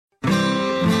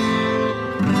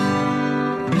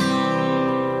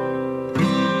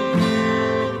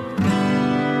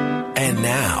And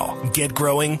now, Get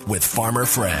Growing with Farmer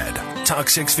Fred. Talk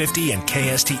 650 and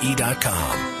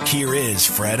KSTE.com. Here is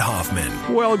Fred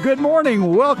Hoffman. Well, good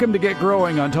morning. Welcome to Get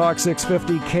Growing on Talk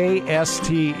 650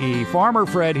 KSTE. Farmer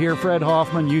Fred here, Fred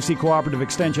Hoffman, UC Cooperative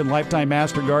Extension Lifetime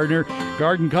Master Gardener,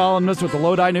 garden columnist with the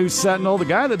Lodi News Sentinel, the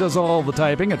guy that does all the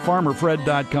typing at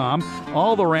farmerfred.com,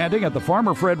 all the ranting at the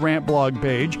Farmer Fred Rant blog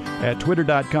page at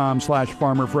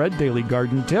twitter.com/farmerfred, daily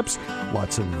garden tips,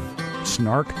 lots of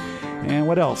snark. And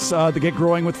what else? The Get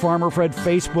Growing with Farmer Fred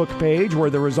Facebook page, where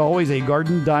there is always a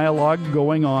garden dialogue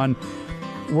going on,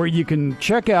 where you can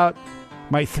check out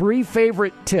my 3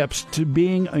 favorite tips to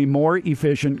being a more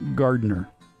efficient gardener.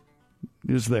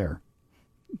 Is there.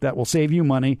 That will save you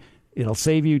money. It'll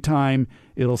save you time.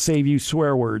 It'll save you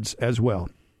swear words as well.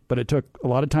 But it took a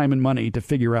lot of time and money to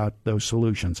figure out those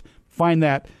solutions. Find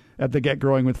that at the Get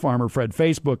Growing with Farmer Fred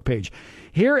Facebook page.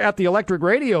 Here at the Electric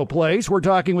Radio Place, we're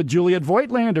talking with Juliet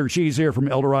Voigtlander. She's here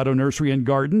from Eldorado Nursery and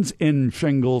Gardens in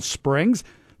Shingle Springs,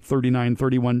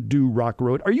 3931 Dew Rock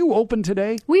Road. Are you open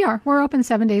today? We are. We're open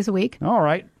 7 days a week. All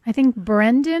right. I think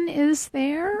Brendan is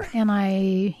there, and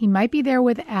he might be there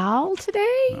with Al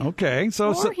today. Okay.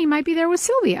 Or he might be there with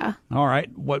Sylvia. All right.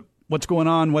 What's going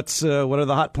on? What are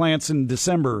the hot plants in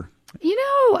December?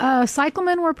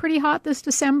 Cyclamen were pretty hot this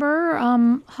December.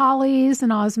 Hollies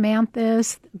and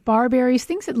osmanthus, barberries,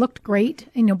 things that looked great.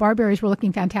 Barberries were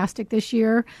looking fantastic this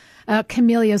year.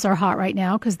 Camellias are hot right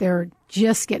now because they're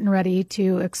just getting ready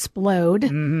to explode.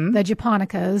 Mm-hmm. The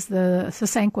japonicas, the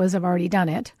sasanquas have already done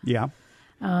it. Yeah.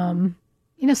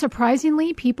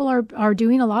 Surprisingly, people are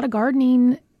doing a lot of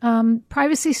gardening,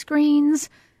 privacy screens.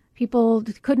 People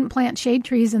couldn't plant shade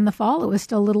trees in the fall. It was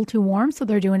still a little too warm, so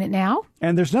they're doing it now.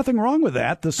 And there's nothing wrong with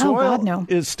that. The soil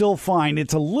is still fine.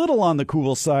 It's a little on the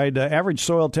cool side. Average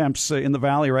soil temps in the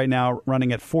valley right now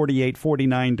running at 48,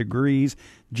 49 degrees.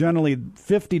 Generally,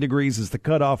 50 degrees is the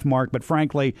cutoff mark, but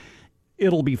frankly,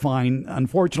 it'll be fine.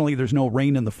 Unfortunately, there's no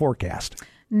rain in the forecast.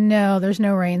 No, there's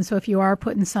no rain. So if you are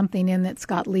putting something in that's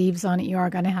got leaves on it, you are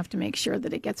going to have to make sure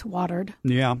that it gets watered.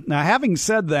 Yeah. Now, having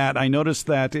said that, I noticed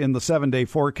that in the 7-day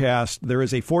forecast, there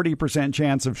is a 40%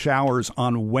 chance of showers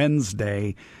on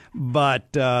Wednesday,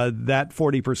 but that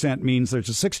 40% means there's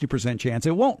a 60% chance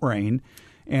it won't rain.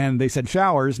 And they said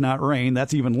showers, not rain.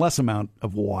 That's even less amount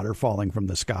of water falling from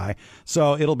the sky.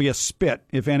 So it'll be a spit,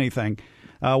 if anything.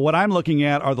 What I'm looking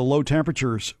at are the low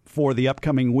temperatures for the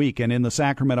upcoming week. And in the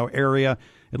Sacramento area,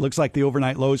 it looks like the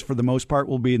overnight lows for the most part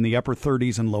will be in the upper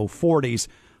 30s and low 40s.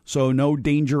 So no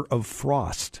danger of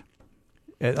frost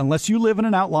unless you live in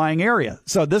an outlying area.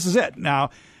 So this is it. Now,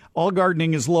 all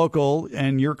gardening is local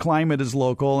and your climate is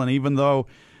local. And even though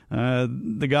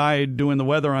the guy doing the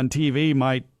weather on TV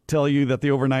might tell you that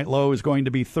the overnight low is going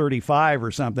to be 35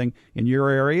 or something, in your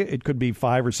area, it could be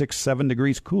 5 or 6, 7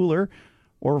 degrees cooler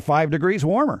or 5 degrees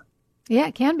warmer. Yeah,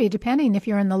 it can be, depending if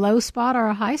you're in the low spot or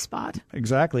a high spot.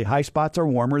 Exactly. High spots are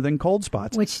warmer than cold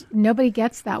spots. Which nobody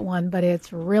gets that one, but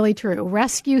it's really true.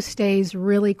 Rescue stays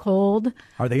really cold.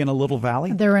 Are they in a little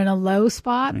valley? They're in a low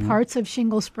spot. Mm-hmm. Parts of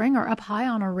Shingle Spring are up high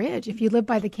on a ridge. If you live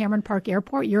by the Cameron Park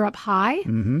Airport, you're up high.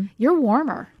 Mm-hmm. You're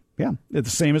warmer. Yeah, the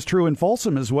same is true in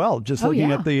Folsom as well. Just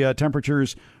looking at the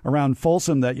temperatures around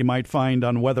Folsom that you might find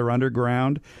on Weather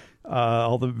Underground,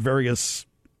 all the various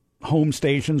home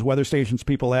stations, weather stations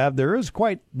people have, there is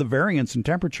quite the variance in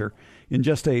temperature in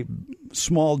just a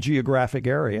small geographic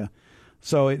area.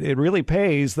 So it really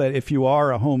pays that if you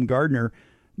are a home gardener,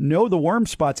 know the warm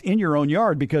spots in your own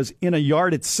yard, because in a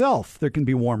yard itself, there can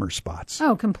be warmer spots.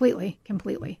 Oh, completely.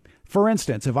 For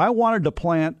instance, if I wanted to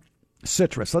plant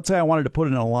citrus, let's say I wanted to put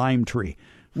in a lime tree,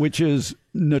 which is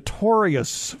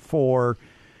notorious for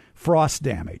frost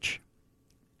damage.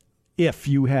 If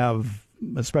you have,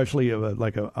 especially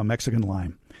like a Mexican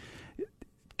lime,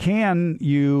 can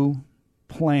you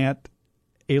plant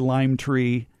a lime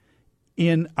tree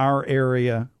in our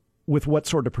area with what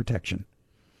sort of protection?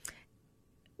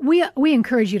 We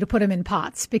encourage you to put them in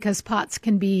pots, because pots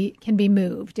can be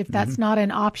moved. If that's not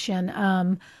an option,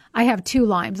 I have 2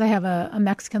 limes. I have a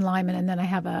Mexican lime and then I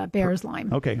have a Bear's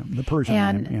lime. Okay, the Persian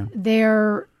lime. Yeah.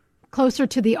 They're closer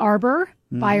to the arbor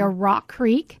by a rock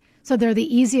creek, so they're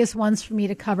the easiest ones for me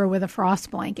to cover with a frost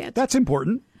blanket. That's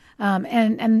important.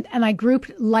 And I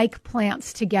grouped like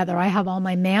plants together. I have all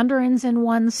my mandarins in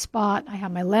one spot. I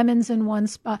have my lemons in one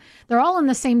spot. They're all in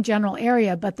the same general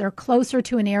area, but they're closer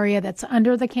to an area that's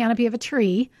under the canopy of a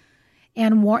tree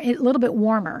and a little bit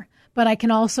warmer. But I can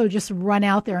also just run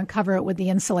out there and cover it with the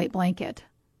insulate blanket.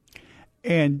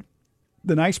 And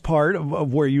the nice part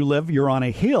of where you live, you're on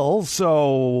a hill,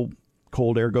 so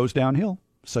cold air goes downhill.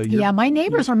 So yeah, my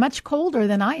neighbors are much colder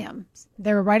than I am.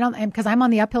 They're right on, because I'm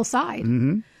on the uphill side.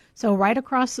 Mm-hmm. So right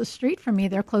across the street from me,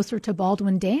 they're closer to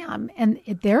Baldwin Dam, and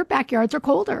their backyards are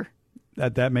colder.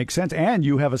 That makes sense. And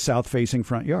you have a south-facing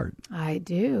front yard. I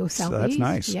do. Southeast. So that's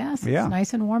nice. Yes, Yeah. it's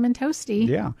nice and warm and toasty.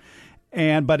 Yeah.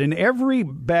 But in every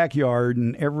backyard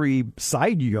and every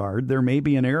side yard, there may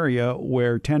be an area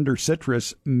where tender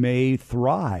citrus may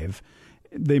thrive.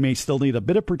 They may still need a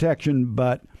bit of protection,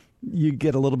 but you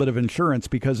get a little bit of insurance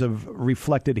because of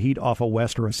reflected heat off a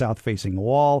west or a south-facing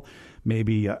wall,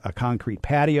 maybe a concrete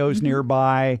patios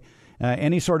nearby,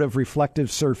 any sort of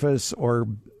reflective surface or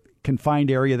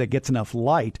confined area that gets enough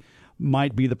light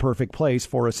might be the perfect place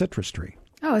for a citrus tree.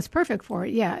 Oh, it's perfect for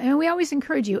it, yeah. And we always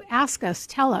encourage you, ask us,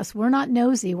 tell us. We're not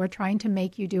nosy. We're trying to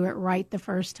make you do it right the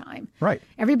first time. Right.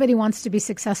 Everybody wants to be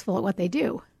successful at what they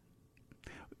do.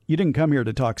 You didn't come here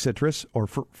to talk citrus or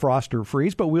frost or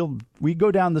freeze, but we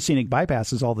go down the scenic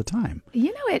bypasses all the time.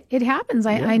 You know, it happens.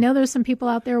 I know there's some people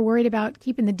out there worried about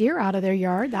keeping the deer out of their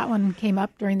yard. That one came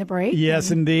up during the break.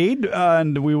 Yes, indeed.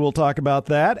 And we will talk about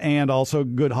that, and also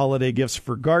good holiday gifts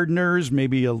for gardeners,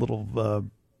 maybe a little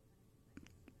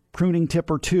pruning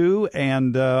tip or two,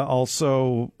 and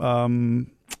also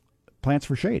plants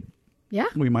for shade. Yeah.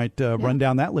 We might run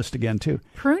down that list again, too.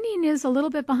 Pruning is a little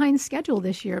bit behind schedule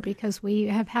this year because we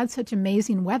have had such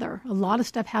amazing weather. A lot of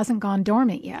stuff hasn't gone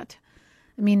dormant yet.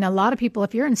 I mean, a lot of people,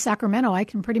 if you're in Sacramento, I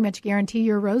can pretty much guarantee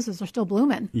your roses are still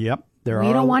blooming. Yep. We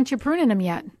don't want you pruning them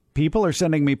yet. People are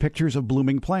sending me pictures of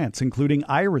blooming plants, including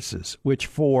irises, which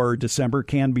for December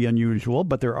can be unusual,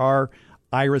 but there are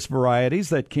iris varieties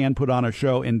that can put on a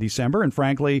show in December. And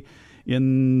frankly,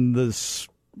 in this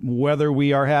weather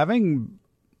we are having,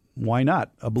 why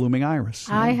not a blooming iris?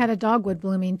 I had a dogwood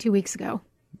blooming 2 weeks ago.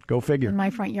 Go figure. In my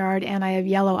front yard, and I have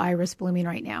yellow iris blooming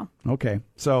right now. Okay,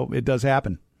 so it does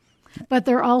happen. But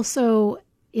they're also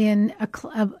in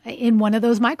one of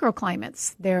those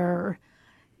microclimates.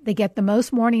 They get the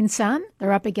most morning sun.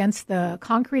 They're up against the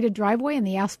concreted driveway and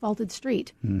the asphalted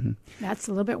street. Mm-hmm. That's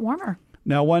a little bit warmer.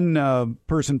 Now, one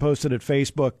person posted at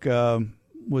Facebook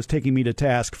was taking me to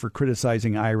task for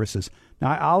criticizing irises.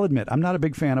 Now, I'll admit, I'm not a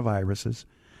big fan of irises.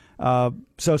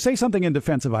 So say something in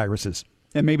defense of irises,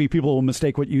 and maybe people will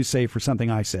mistake what you say for something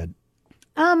I said.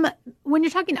 When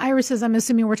you're talking irises, I'm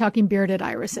assuming we're talking bearded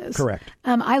irises. Correct.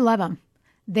 I love them.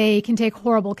 They can take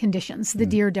horrible conditions. The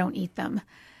deer don't eat them.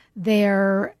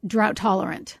 They're drought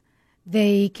tolerant.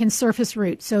 They can surface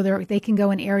root, so they can go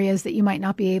in areas that you might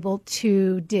not be able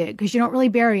to dig because you don't really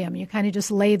bury them. You kind of just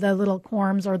lay the little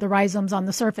corms or the rhizomes on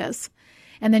the surface,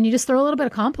 and then you just throw a little bit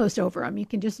of compost over them. You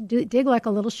can just dig like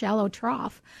a little shallow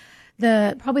trough.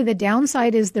 Probably the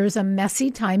downside is there's a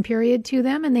messy time period to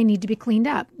them, and they need to be cleaned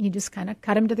up. You just kind of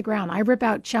cut them to the ground. I rip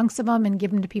out chunks of them and give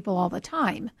them to people all the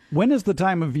time. When is the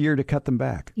time of year to cut them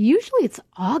back? Usually it's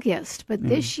August, but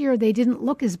this year they didn't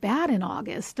look as bad in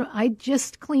August. I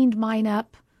just cleaned mine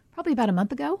up probably about a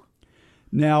month ago.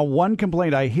 Now, one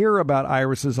complaint I hear about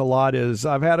irises a lot is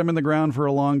I've had them in the ground for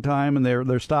a long time and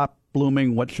they're stopped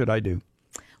blooming. What should I do?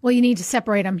 Well, you need to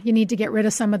separate them. You need to get rid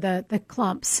of some of the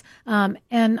clumps.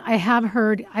 And I have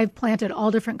heard, I've planted all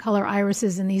different color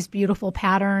irises in these beautiful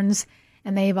patterns,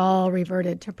 and they've all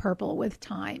reverted to purple with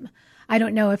time. I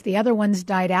don't know if the other ones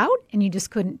died out and you just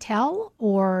couldn't tell,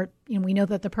 or we know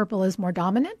that the purple is more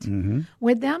dominant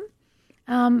with them.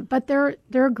 But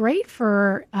they're great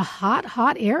for a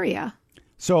hot area.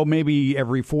 So maybe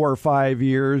every 4 or 5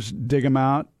 years, dig them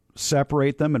out,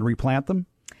 separate them, and replant them?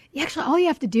 Actually, all you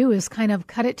have to do is kind of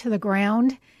cut it to the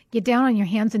ground, get down on your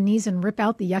hands and knees and rip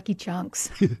out the yucky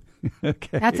chunks.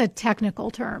 Okay. That's a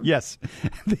technical term. Yes.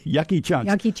 The yucky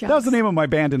chunks. Yucky chunks. That was the name of my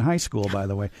band in high school, by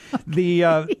the way.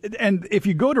 And if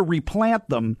you go to replant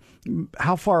them,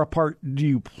 how far apart do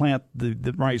you plant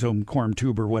the rhizome, corm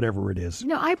tube, or whatever it is?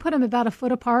 I put them about a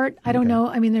foot apart. I don't know.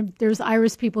 I mean, there's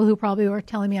iris people who probably were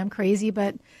telling me I'm crazy,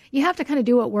 but you have to kind of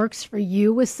do what works for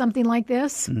you with something like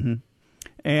this. Mm-hmm.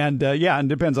 And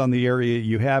and it depends on the area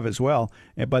you have as well.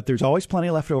 But there's always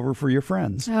plenty left over for your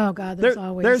friends. Oh, God, there's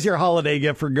always. There's your holiday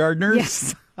gift for gardeners.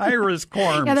 Yes. Iris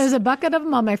corms. Yeah, there's a bucket of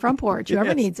them on my front porch.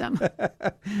 Whoever needs them.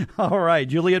 All right.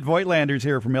 Juliet Voigtlander's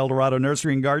here from El Dorado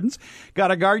Nursery and Gardens.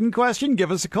 Got a garden question? Give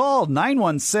us a call.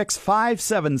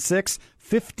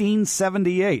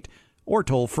 916-576-1578. Or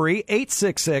toll free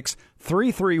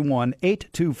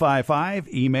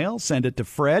 866-331-8255. Email, send it to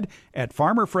Fred at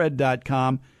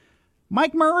farmerfred.com.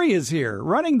 Mike Murray is here,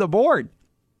 running the board.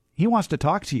 He wants to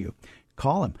talk to you.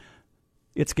 Call him.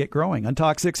 It's Get Growing on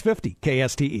Talk 650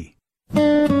 KSTE.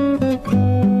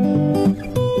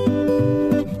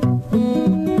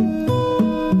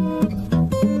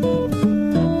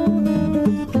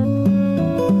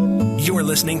 You're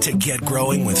listening listening to Get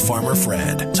Growing with Farmer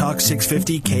Fred. Talk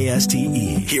 650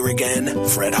 KSTE. Here again,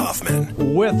 Fred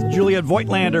Hoffman. With Juliet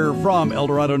Voigtlander from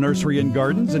Eldorado Nursery and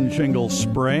Gardens in Shingle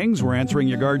Springs. We're answering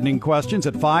your gardening questions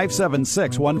at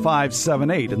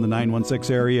 576-1578 in the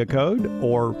 916 area code,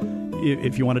 or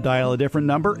if you want to dial a different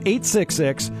number,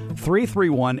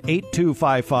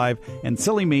 866-331-8255. And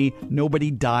silly me, nobody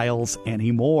dials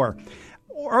anymore.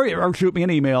 Or shoot me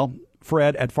an email,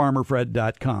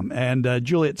 fred@farmerfred.com. And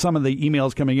Juliet, some of the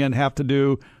emails coming in have to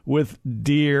do with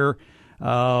deer.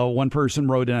 One person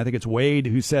wrote in, I think it's Wade,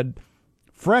 who said,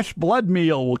 fresh blood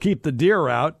meal will keep the deer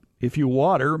out. If you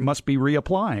water, must be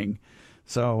reapplying.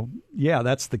 So, yeah,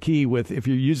 that's the key with if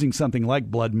you're using something like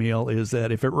blood meal, is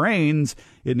that if it rains,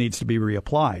 it needs to be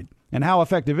reapplied. And how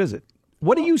effective is it?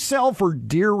 What do you sell for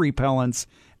deer repellents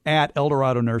at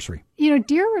Eldorado Nursery? You know,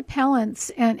 deer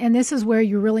repellents, and this is where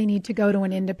you really need to go to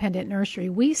an independent nursery.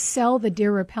 We sell the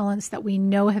deer repellents that we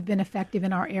know have been effective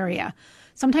in our area.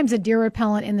 Sometimes a deer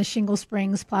repellent in the Shingle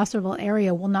Springs, Placerville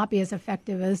area will not be as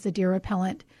effective as the deer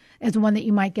repellent as one that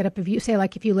you might get up if you say,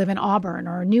 like if you live in Auburn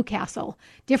or Newcastle.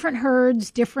 Different herds,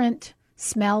 different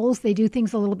smells. They do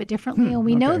things a little bit differently. And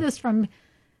we know this from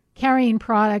carrying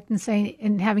product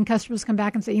and having customers come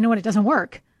back and say, you know what, it doesn't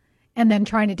work. And then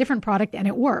trying a different product and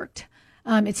it worked.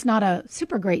 It's not a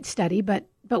super great study, but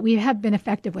we have been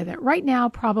effective with it. Right now,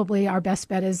 probably our best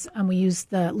bet is we use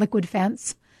the liquid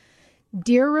fence.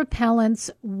 Deer repellents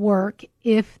work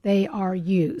if they are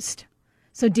used.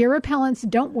 So deer repellents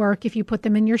don't work if you put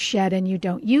them in your shed and you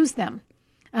don't use them.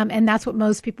 And that's what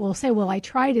most people will say, well, I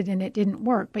tried it and it didn't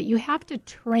work. But you have to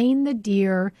train the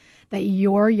deer that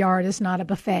your yard is not a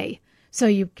buffet. So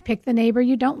you pick the neighbor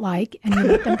you don't like and you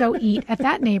let them go eat at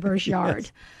that neighbor's yard.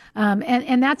 Yes.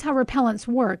 And that's how repellents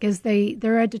work, is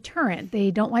they're a deterrent. They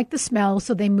don't like the smell,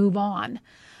 so they move on.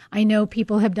 I know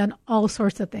people have done all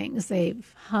sorts of things.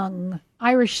 They've hung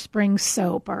Irish Spring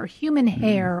soap or human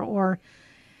hair or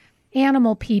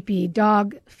animal pee-pee,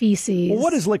 dog feces. Well,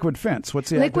 what is liquid fence? What's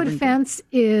the liquid fence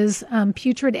is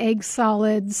putrid egg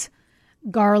solids,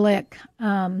 garlic,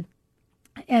 and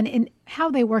how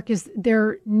they work is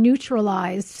they're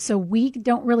neutralized, so we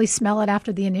don't really smell it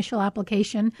after the initial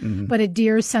application, but a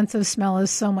deer's sense of smell is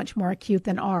so much more acute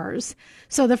than ours.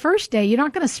 So the first day, you're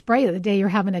not going to spray it the day you're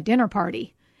having a dinner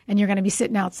party and you're going to be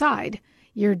sitting outside.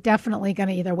 You're definitely going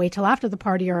to either wait till after the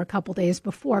party or a couple days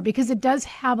before, because it does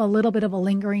have a little bit of a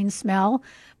lingering smell,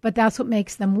 but that's what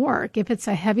makes them work. If it's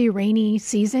a heavy rainy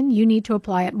season, you need to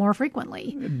apply it more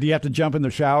frequently. Do you have to jump in the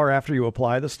shower after you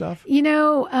apply the stuff? You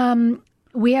know,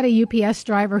 we had a UPS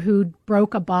driver who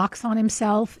broke a box on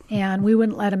himself, and we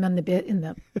wouldn't let him in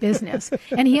the business.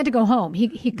 And he had to go home. He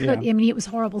could. Yeah. I mean, it was a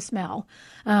horrible smell.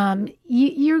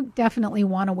 You definitely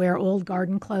want to wear old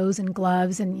garden clothes and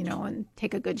gloves, and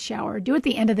take a good shower. Do it at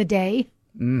the end of the day.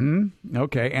 Mm-hmm.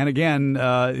 Okay. And again,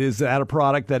 is that a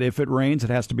product that if it rains, it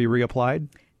has to be reapplied?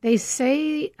 They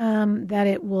say that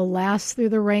it will last through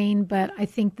the rain, but I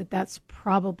think that's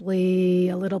probably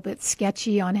a little bit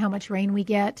sketchy on how much rain we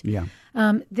get. Yeah.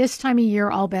 This time of year,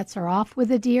 all bets are off with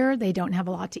the deer. They don't have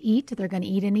a lot to eat. They're going to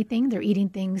eat anything. They're eating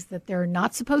things that they're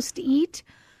not supposed to eat.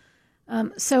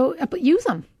 But use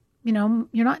them.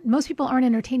 Most people aren't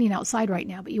entertaining outside right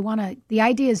now, but the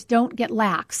idea is don't get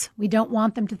lax. We don't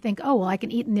want them to think, oh, well, I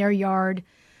can eat in their yard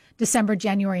December,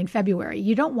 January, and February.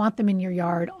 You don't want them in your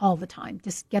yard all the time.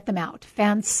 Just get them out.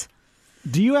 Fence.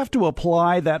 Do you have to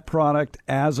apply that product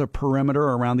as a perimeter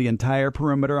around the entire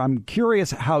perimeter? I'm curious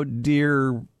how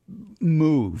deer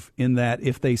move, in that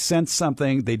if they sense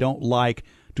something they don't like,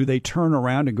 do they turn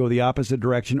around and go the opposite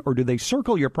direction, or do they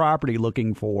circle your property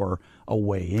looking for a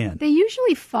way in? They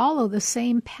usually follow the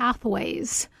same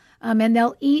pathways, and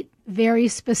they'll eat very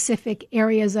specific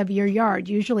areas of your yard,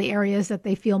 usually areas that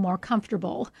they feel more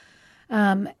comfortable.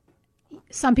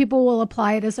 Some people will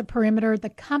apply it as a perimeter. The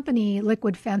company,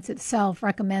 Liquid Fence itself,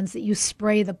 recommends that you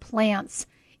spray the plants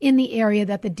in the area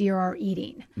that the deer are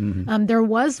eating. Mm-hmm. There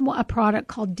was a product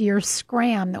called Deer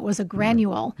Scram that was a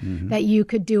granule that you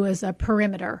could do as a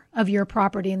perimeter of your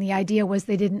property. And the idea was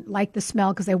they didn't like the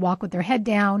smell because they walk with their head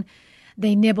down.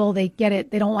 They nibble, they get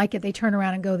it, they don't like it, they turn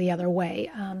around and go the other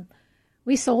way.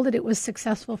 We sold it. It was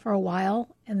successful for a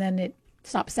while, and then it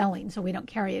stopped selling, so we don't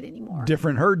carry it anymore.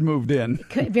 Different herd moved in.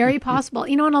 Very possible.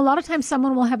 And a lot of times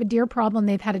someone will have a deer problem.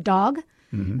 They've had a dog,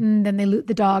 and then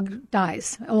the dog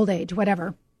dies, old age,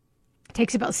 whatever. It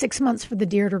takes about 6 months for the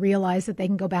deer to realize that they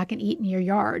can go back and eat in your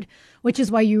yard, which is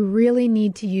why you really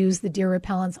need to use the deer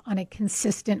repellents on a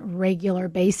consistent, regular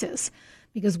basis,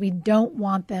 because we don't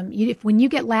want them. When you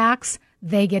get lax,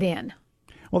 they get in.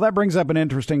 Well, that brings up an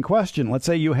interesting question. Let's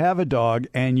say you have a dog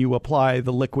and you apply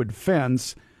the Liquid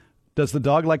Fence. Does the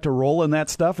dog like to roll in that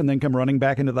stuff and then come running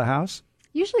back into the house?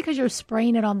 Usually because you're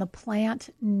spraying it on the plant,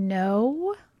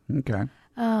 no. Okay.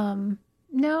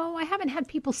 No, I haven't had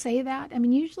people say that. I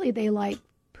mean, usually they like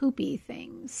poopy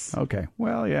things. Okay.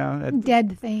 Well, yeah.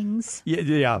 Dead things.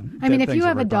 Yeah. I mean, if you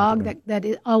have a dog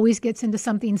that always gets into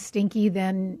something stinky,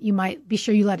 then you might be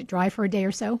sure you let it dry for a day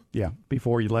or so. Yeah,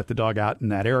 before you let the dog out in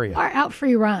that area. Or out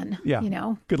free run. Yeah. You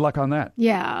know. Good luck on that.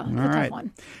 Yeah, it's a tough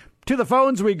one. To the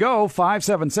phones we go,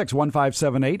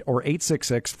 576-1578 or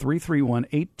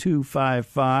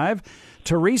 866-331-8255.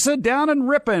 Teresa down in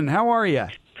Ripon, how are you?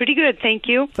 Pretty good, thank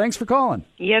you. Thanks for calling.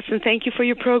 Yes, and thank you for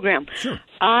your program. Sure.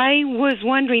 I was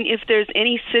wondering if there's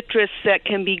any citrus that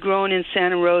can be grown in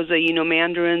Santa Rosa,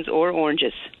 mandarins or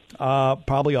oranges.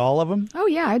 Probably all of them. Oh,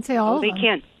 yeah, I'd say all of them. They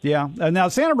can. Yeah. Now,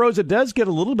 Santa Rosa does get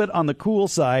a little bit on the cool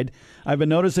side. I've been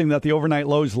noticing that the overnight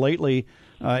lows lately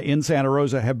in Santa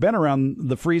Rosa have been around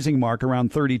the freezing mark,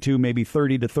 around 32, maybe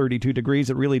 30 to 32 degrees.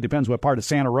 It really depends what part of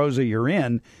Santa Rosa you're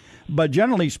in. But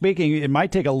generally speaking, it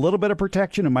might take a little bit of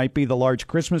protection. It might be the large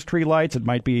Christmas tree lights. It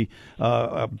might be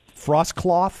a frost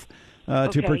cloth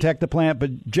to protect the plant.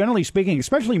 But generally speaking,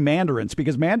 especially mandarins,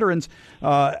 because mandarins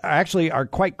actually are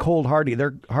quite cold hardy.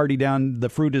 They're hardy down, the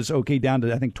fruit is okay down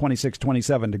to, I think, 26,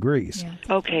 27 degrees.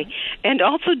 Yeah. Okay. And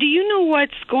also, do you know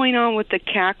what's going on with the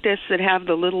cactus that have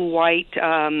the little white,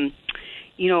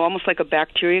 almost like a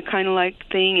bacteria kind of like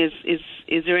thing?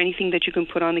 Is there anything that you can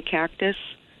put on the cactus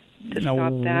to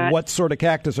stop that? What sort of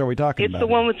cactus are we talking about? It's the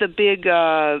one with the big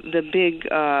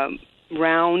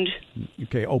round.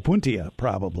 Okay, Opuntia,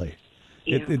 probably.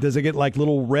 Yeah. Does it get like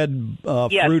little red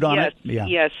fruit on it? Yeah.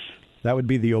 Yes. That would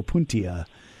be the Opuntia.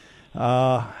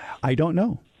 I don't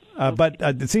know. But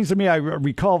it seems to me I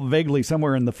recall vaguely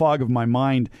somewhere in the fog of my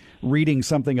mind reading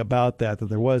something about that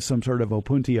there was some sort of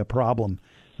Opuntia problem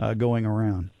going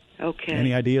around. Okay.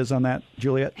 Any ideas on that,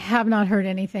 Juliet? Have not heard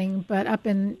anything, but have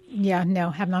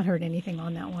not heard anything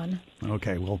on that one.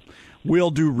 Okay,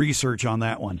 we'll do research on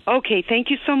that one. Okay, thank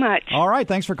you so much. All right,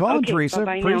 thanks for calling, Teresa.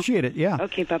 Bye-bye Appreciate it, yeah.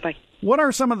 Okay, bye-bye. What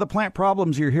are some of the plant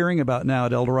problems you're hearing about now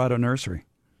at El Dorado Nursery?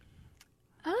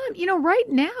 Right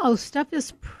now, stuff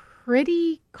is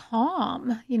pretty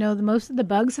calm. Most of the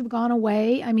bugs have gone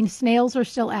away. I mean, snails are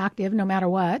still active no matter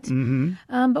what.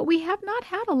 Mm-hmm. But we have not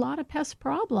had a lot of pest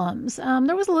problems.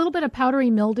 There was a little bit of powdery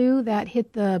mildew that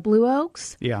hit the blue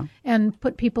oaks and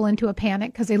put people into a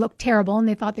panic because they looked terrible and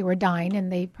they thought they were dying,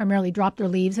 and they primarily dropped their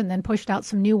leaves and then pushed out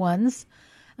some new ones.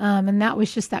 And that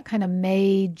was just that kind of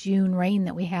May, June rain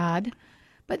that we had.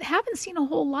 But haven't seen a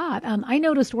whole lot. I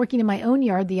noticed working in my own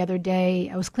yard the other day,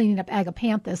 I was cleaning up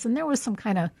agapanthus, and there was some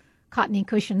kind of cottony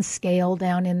cushion scale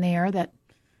down in there that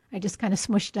I just kind of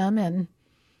smushed them. And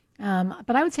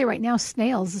but I would say right now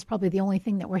snails is probably the only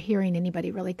thing that we're hearing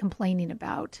anybody really complaining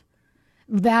about.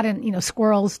 That and,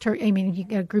 squirrels, you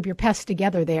got to group your pests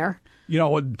together there.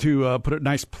 To put a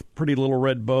nice, pretty little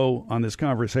red bow on this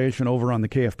conversation, over on the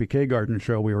KFPK Garden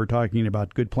Show, we were talking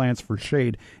about good plants for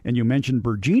shade, and you mentioned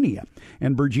Virginia.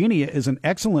 And Virginia is an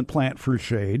excellent plant for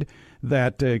shade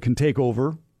that can take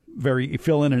over,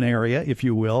 fill in an area, if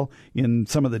you will, in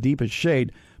some of the deepest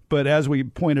shade. But as we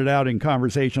pointed out in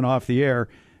conversation off the air,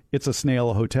 it's a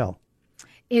snail hotel.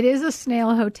 It is a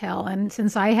snail hotel, and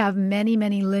since I have many,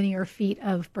 many linear feet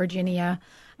of Virginia,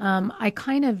 I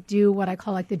kind of do what I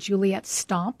call like the Juliet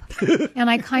stomp, and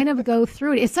I kind of go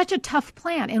through it. It's such a tough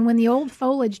plant, and when the old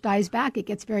foliage dies back, it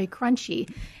gets very crunchy,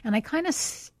 and I kind of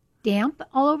stamp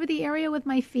all over the area with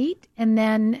my feet, and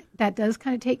then that does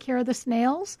kind of take care of the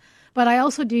snails. But I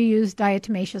also do use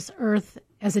diatomaceous earth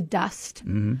as a dust.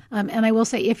 Mm-hmm. And I will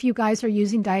say, if you guys are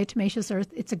using diatomaceous earth,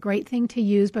 it's a great thing to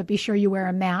use, but be sure you wear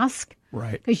a mask.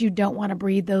 Right. Because you don't want to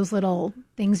breathe those little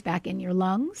things back in your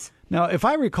lungs. Now, if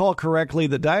I recall correctly,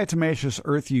 the diatomaceous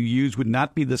earth you use would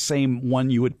not be the same one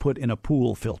you would put in a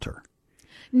pool filter.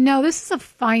 No, this is a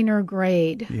finer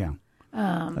grade. Yeah.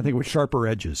 I think with sharper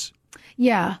edges.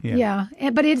 Yeah.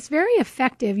 But it's very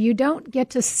effective. You don't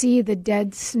get to see the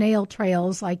dead snail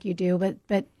trails like you do,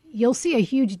 but you'll see a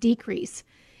huge decrease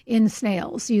in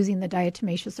snails using the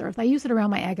diatomaceous earth. I use it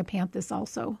around my agapanthus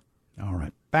also. All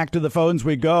right. Back to the phones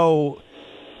we go.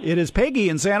 It is Peggy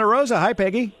in Santa Rosa. Hi,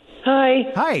 Peggy.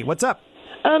 Hi. Hi. What's up?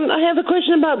 I have a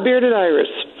question about bearded iris.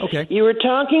 Okay. You were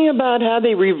talking about how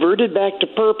they reverted back to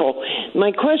purple.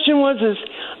 My question was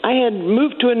I had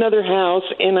moved to another house,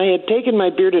 and I had taken my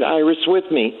bearded iris with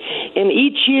me. And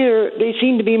each year, they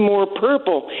seem to be more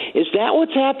purple. Is that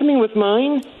what's happening with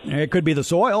mine? It could be the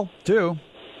soil, too.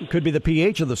 It could be the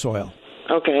pH of the soil.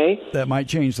 Okay. That might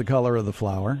change the color of the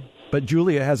flower. But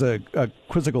Julia has a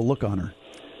quizzical look on her.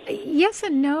 Yes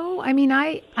and no. I mean,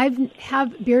 I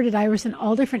have bearded iris in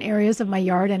all different areas of my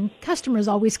yard, and customers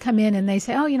always come in and they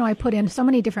say, oh, I put in so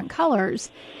many different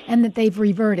colors, and that they've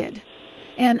reverted.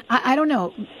 And I don't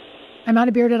know. I'm not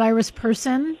a bearded iris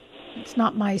person. It's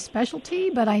not my specialty,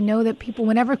 but I know that people,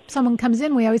 whenever someone comes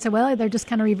in, we always say, well, they're just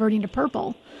kind of reverting to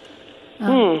purple.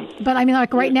 But I mean,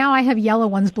 like right now, I have yellow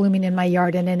ones blooming in my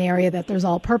yard in an area that there's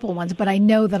all purple ones, but I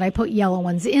know that I put yellow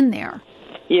ones in there.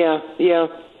 Yeah.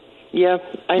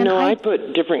 I know I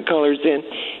put different colors in,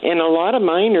 and a lot of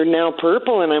mine are now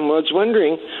purple, and I was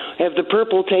wondering, have the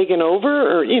purple taken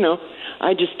over, or,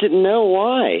 I just didn't know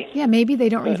why. Yeah, maybe they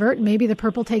don't revert. Maybe the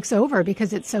purple takes over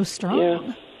because it's so strong.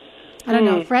 Yeah. I don't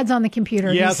know. Fred's on the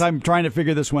computer. Yes, I'm trying to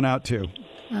figure this one out, too.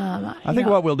 I think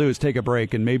what we'll do is take a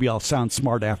break, and maybe I'll sound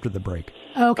smart after the break.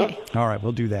 Okay. All right,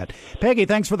 we'll do that. Peggy,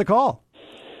 thanks for the call.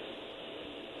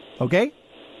 Okay?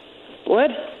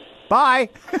 What? Bye.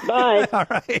 Bye. All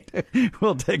right.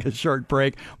 We'll take a short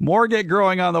break. More Get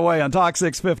Growing on the way on Talk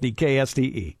 650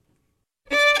 KSTE.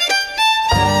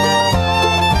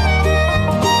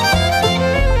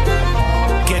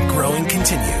 Get Growing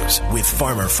continues with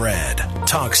Farmer Fred.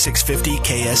 Talk 650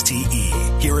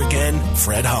 KSTE. Here again,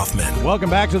 Fred Hoffman. Welcome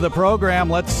back to the program.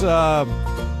 Let's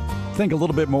think a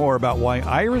little bit more about why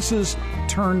irises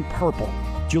turn purple.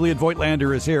 Juliet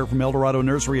Voigtlander is here from El Dorado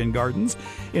Nursery and Gardens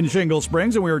in Shingle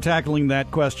Springs, and we were tackling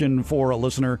that question for a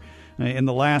listener in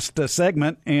the last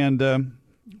segment, and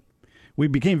we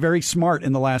became very smart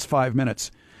in the last 5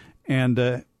 minutes and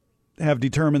have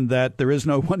determined that there is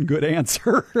no one good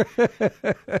answer.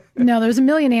 No, there's a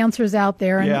million answers out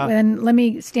there, and let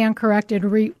me stand corrected.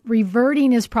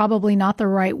 Reverting is probably not the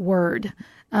right word.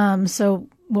 So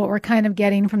what we're kind of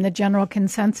getting from the general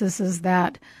consensus is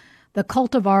that the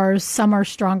cultivars, some are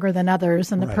stronger than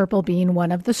others, and the purple being one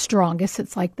of the strongest.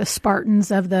 It's like the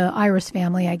Spartans of the iris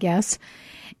family, I guess.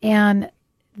 And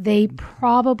they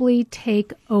probably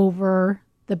take over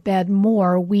the bed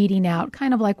more, weeding out,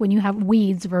 kind of like when you have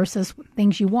weeds versus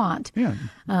things you want. Yeah.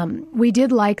 We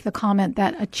did like the comment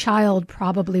that a child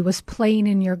probably was playing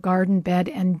in your garden bed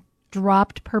and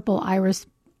dropped purple iris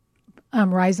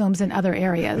rhizomes in other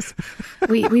areas.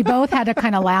 We both had to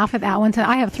kind of laugh at that one.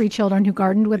 I have 3 children who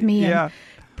gardened with me, and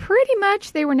pretty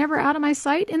much they were never out of my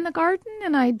sight in the garden,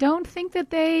 and I don't think that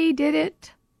they did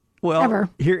it ever.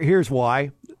 Here's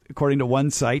why. According to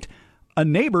one site, a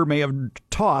neighbor may have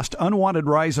tossed unwanted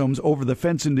rhizomes over the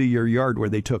fence into your yard where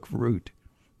they took root.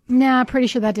 Nah, pretty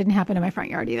sure that didn't happen in my front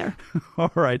yard either.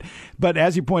 All right. But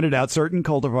as you pointed out, certain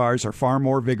cultivars are far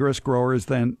more vigorous growers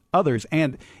than others.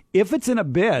 And if it's in a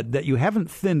bed that you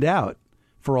haven't thinned out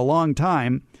for a long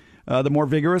time, the more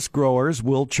vigorous growers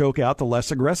will choke out the less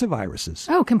aggressive irises.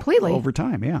 Oh, completely. Over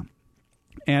time, yeah.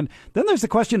 And then there's the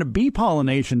question of bee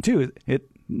pollination, too.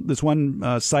 This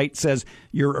one site says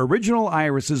your original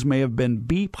irises may have been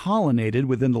bee pollinated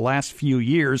within the last few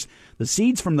years. The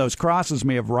seeds from those crosses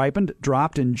may have ripened,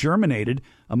 dropped, and germinated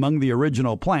among the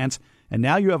original plants, and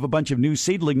now you have a bunch of new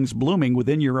seedlings blooming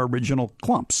within your original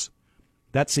clumps.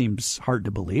 That seems hard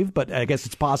to believe, but I guess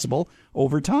it's possible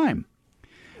over time.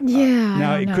 Yeah.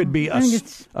 Now, it could be a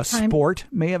sport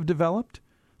may have developed,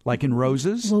 like in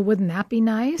roses. Well, wouldn't that be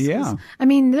nice? Yeah. I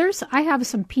mean, I have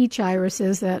some peach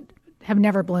irises that have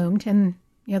never bloomed, and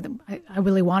I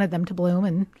really wanted them to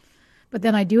bloom, but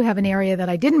then I do have an area that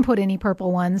I didn't put any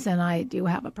purple ones, and I do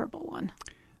have a purple one.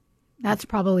 That's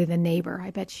probably the neighbor.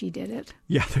 I bet she did it.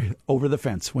 Yeah, over the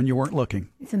fence when you weren't looking.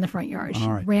 It's in the front yard. She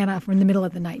All right. ran off in the middle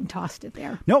of the night and tossed it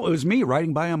there. No, it was me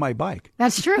riding by on my bike.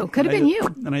 That's true. Could have been you.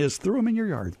 And I just threw them in your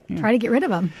yard. Yeah. Try to get rid of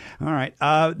them. All right.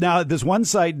 Now, this one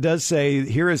site does say,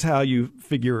 here is how you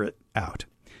figure it out.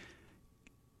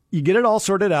 You get it all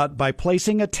sorted out by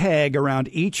placing a tag around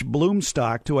each bloom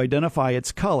stalk to identify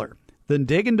its color. Then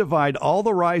dig and divide all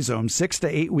the rhizomes 6 to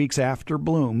 8 weeks after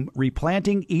bloom,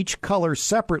 replanting each color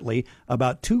separately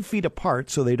about 2 feet apart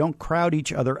so they don't crowd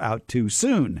each other out too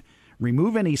soon.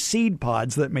 Remove any seed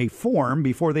pods that may form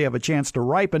before they have a chance to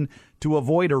ripen to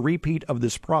avoid a repeat of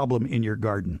this problem in your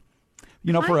garden.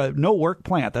 For a no-work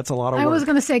plant, that's a lot of work. I was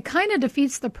going to say, kind of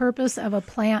defeats the purpose of a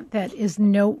plant that is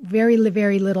very,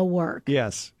 very little work.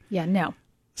 Yes. Yeah, no.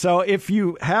 So if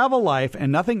you have a life and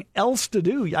nothing else to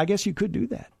do, I guess you could do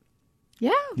that.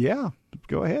 Yeah. Yeah,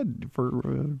 go ahead.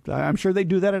 I'm sure they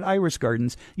do that at iris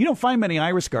gardens. You don't find many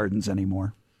iris gardens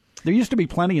anymore. There used to be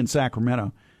plenty in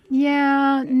Sacramento.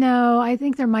 Yeah, no, I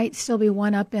think there might still be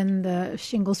one up in the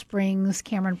Shingle Springs,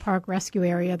 Cameron Park Rescue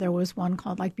area. There was one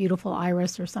called like Beautiful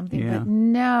Iris or something, but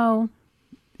no.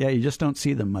 Yeah, you just don't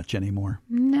see them much anymore.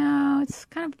 No, it's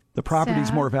kind of the property's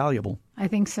sad. More valuable. I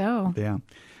think so. Yeah.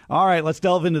 All right, let's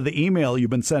delve into the email you've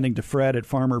been sending to Fred at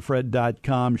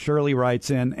farmerfred.com. Shirley writes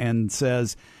in and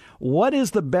says, What is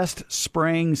the best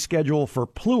spraying schedule for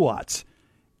pluots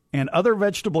and other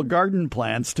vegetable garden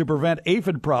plants to prevent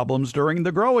aphid problems during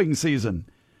the growing season?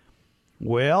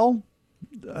 Well,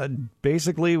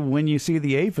 basically, when you see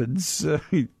the aphids,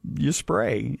 you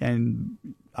spray, and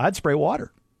I'd spray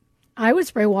water. I would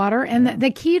spray water, and the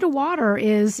key to water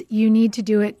is you need to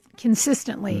do it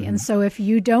consistently. And so if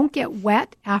you don't get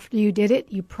wet after you did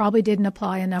it, you probably didn't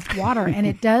apply enough water. And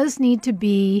it does need to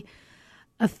be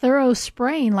a thorough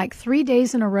spraying, like 3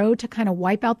 days in a row to kind of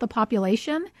wipe out the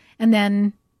population, and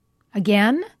then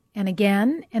again and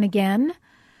again and again.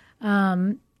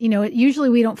 Usually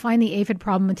we don't find the aphid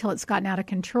problem until it's gotten out of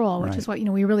control, which is what,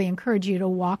 we really encourage you to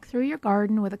walk through your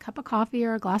garden with a cup of coffee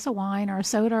or a glass of wine or a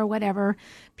soda or whatever,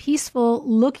 peaceful,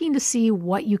 looking to see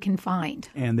what you can find.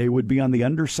 And they would be on the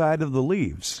underside of the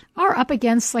leaves. Or up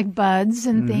against like buds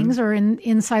and things, or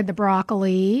inside the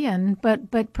broccoli.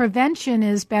 But prevention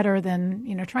is better than,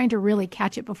 trying to really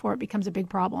catch it before it becomes a big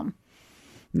problem.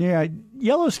 Yeah,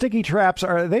 yellow sticky traps,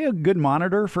 are they a good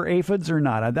monitor for aphids or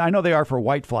not? I know they are for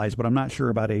whiteflies, but I'm not sure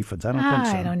about aphids. I don't think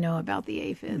so. I don't know about the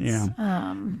aphids.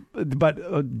 Yeah.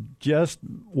 But just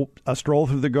a stroll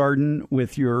through the garden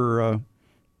with your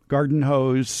garden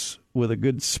hose with a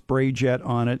good spray jet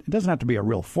on it. It doesn't have to be a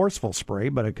real forceful spray,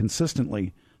 but a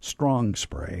consistently strong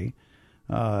spray.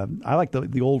 I like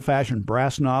the old-fashioned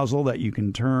brass nozzle that you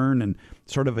can turn and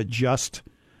sort of adjust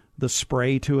the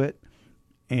spray to it,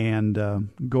 and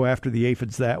go after the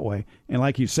aphids that way. And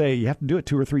like you say, you have to do it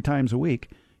 2 or 3 times a week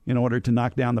in order to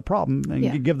knock down the problem and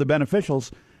you give the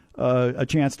beneficials a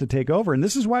chance to take over. And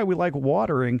this is why we like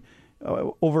watering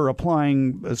over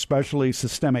applying especially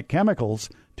systemic chemicals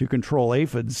to control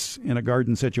aphids in a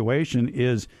garden situation,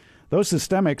 is those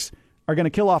systemics are going to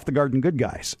kill off the garden good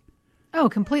guys. Oh,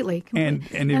 completely. And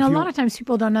a lot of times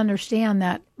people don't understand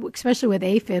that, especially with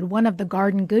aphid, one of the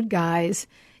garden good guys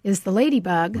is the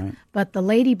ladybug, but the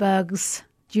ladybug's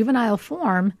juvenile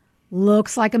form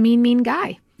looks like a mean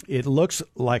guy. It looks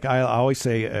like, I always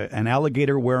say, an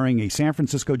alligator wearing a San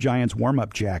Francisco Giants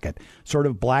warm-up jacket, sort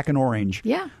of black and orange.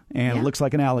 Yeah. And it looks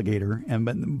like an alligator.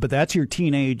 But that's your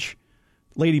teenage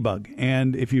ladybug.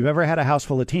 And if you've ever had a house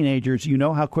full of teenagers, you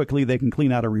know how quickly they can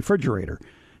clean out a refrigerator.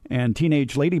 And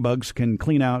teenage ladybugs can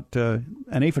clean out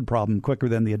an aphid problem quicker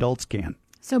than the adults can.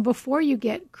 So before you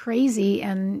get crazy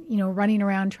and, running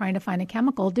around trying to find a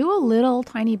chemical, do a little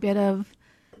tiny bit of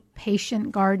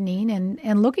patient gardening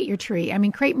and look at your tree. I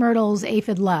mean, crepe myrtles,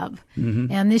 aphid love.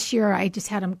 And this year I just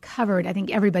had them covered. I think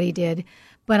everybody did.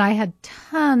 But I had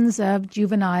tons of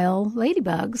juvenile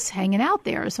ladybugs hanging out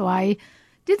there. So I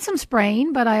did some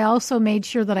spraying, but I also made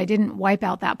sure that I didn't wipe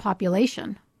out that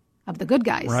population of the good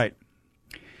guys. Right.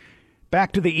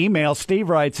 Back to the email, Steve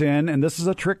writes in, and this is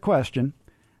a trick question.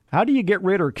 How do you get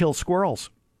rid or kill squirrels?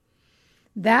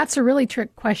 That's a really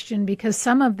trick question because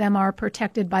some of them are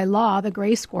protected by law. The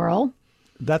gray squirrel.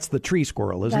 That's the tree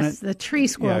squirrel, isn't it? That's the tree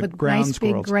squirrel, yeah, the nice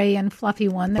squirrels. Big gray and fluffy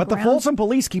one. But the Folsom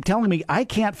police keep telling me I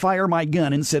can't fire my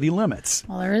gun in city limits.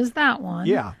 Well, there is that one.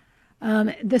 Yeah.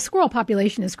 The squirrel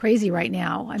population is crazy right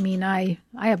now. I mean, I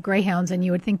have greyhounds, and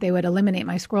you would think they would eliminate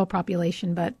my squirrel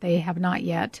population, but they have not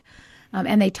yet.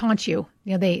 And they taunt you.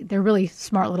 They're really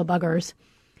smart little buggers.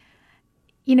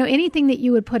 Anything that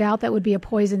you would put out that would be a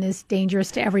poison is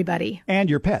dangerous to everybody. And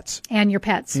your pets.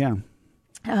 Yeah.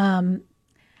 And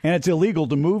it's illegal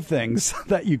to move things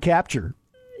that you capture.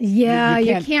 Yeah,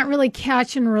 you can't really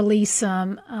catch and release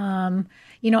them.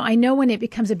 I know when it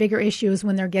becomes a bigger issue is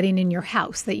when they're getting in your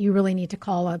house, that you really need to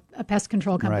call a pest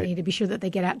control company to be sure that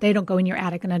they don't go in your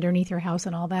attic and underneath your house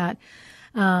and all that.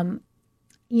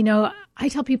 I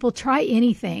tell people, try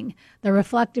anything. The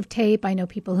reflective tape, I know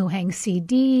people who hang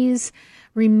CDs,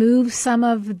 remove some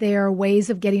of their ways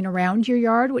of getting around your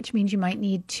yard, which means you might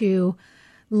need to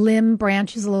limb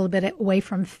branches a little bit away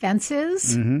from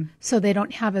fences so they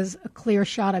don't have a clear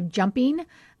shot of jumping.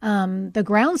 The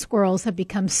ground squirrels have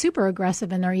become super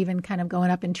aggressive, and they're even kind of going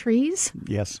up in trees.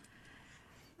 Yes.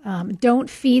 Don't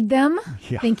feed them,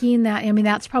 thinking that,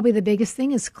 that's probably the biggest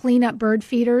thing is clean up bird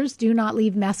feeders. Do not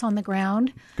leave mess on the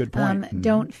ground. Good point.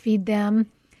 Don't feed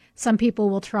them. Some people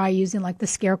will try using like the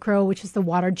scarecrow, which is the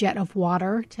water jet of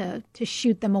water, to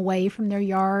shoot them away from their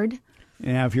yard.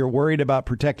 Now, if you're worried about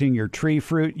protecting your tree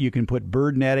fruit, you can put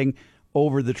bird netting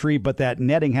over the tree, but that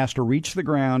netting has to reach the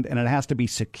ground, and it has to be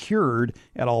secured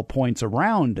at all points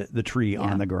around the tree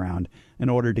on the ground in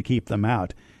order to keep them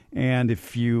out. And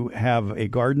if you have a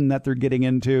garden that they're getting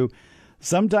into,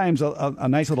 sometimes a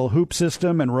nice little hoop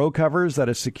system and row covers that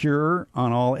is secure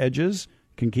on all edges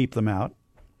can keep them out,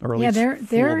 or at least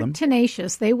they're them.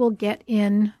 tenacious. They will get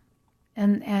in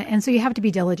And so you have to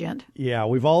be diligent. Yeah,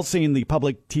 we've all seen the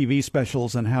public TV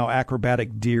specials and how acrobatic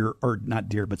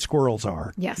squirrels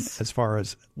are. Yes. As far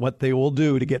as what they will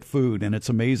do to get food. And it's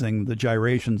amazing the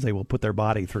gyrations they will put their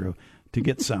body through to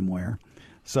get somewhere.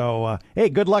 So, hey,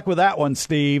 good luck with that one,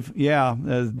 Steve. Yeah.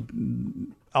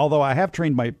 Although I have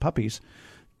trained my puppies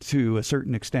to a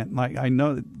certain extent. Like, I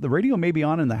know the radio may be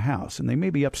on in the house and they may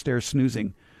be upstairs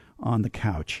snoozing on the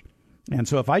couch. And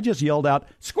so if I just yelled out,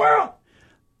 "Squirrel!"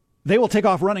 they will take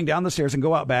off running down the stairs and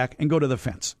go out back and go to the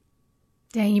fence.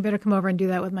 Dang, you better come over and do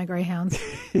that with my greyhounds.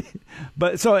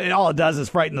 But so all it does is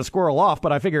frighten the squirrel off.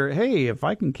 But I figure, hey, if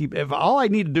all I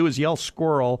need to do is yell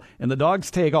 "squirrel" and the dogs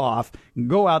take off and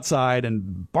go outside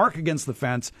and bark against the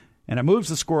fence and it moves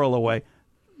the squirrel away,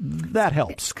 that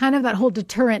helps. It's kind of that whole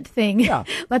deterrent thing. Yeah.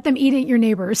 Let them eat at your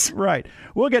neighbors. Right.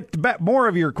 We'll get more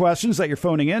of your questions that you're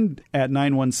phoning in at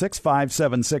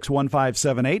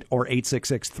 916-576-1578 or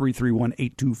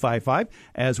 866-331-8255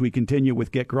 as we continue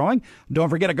with Get Growing. Don't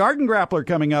forget a Garden Grappler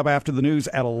coming up after the news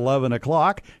at 11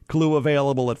 o'clock. Clue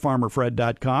available at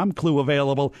farmerfred.com. Clue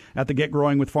available at the Get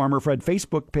Growing with Farmer Fred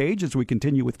Facebook page as we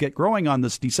continue with Get Growing on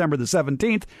this December the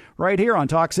 17th right here on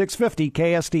Talk 650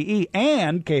 KSTE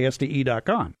and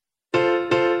KSTE.com.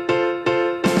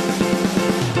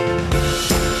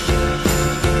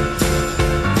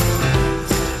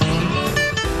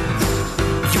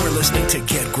 Listening to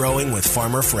Get Growing with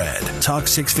Farmer Fred. Talk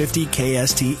 650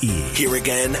 KSTE. Here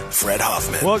again, Fred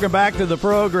Hoffman. Welcome back to the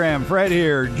program. Fred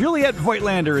here. Juliet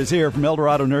Voigtlander is here from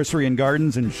Eldorado Nursery and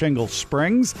Gardens in Shingle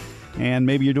Springs. And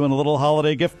maybe you're doing a little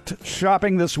holiday gift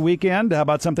shopping this weekend. How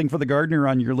about something for the gardener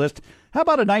on your list? How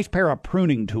about a nice pair of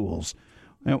pruning tools?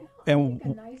 A nice pair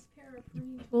of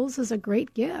pruning tools is a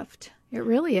great gift. It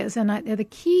really is. And the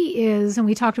key is, and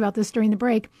we talked about this during the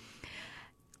break,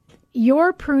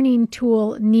 your pruning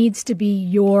tool needs to be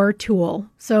your tool.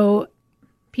 So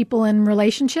people in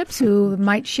relationships who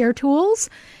might share tools,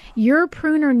 your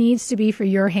pruner needs to be for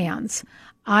your hands.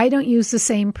 I don't use the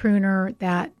same pruner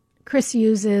that Chris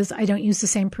uses. I don't use the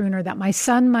same pruner that my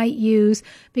son might use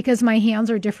because my hands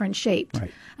are different shaped.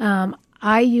 Right.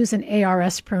 I use an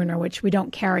ARS pruner, which we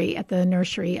don't carry at the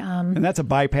nursery. And that's a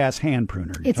bypass hand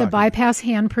pruner. It's a bypass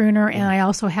hand pruner, and I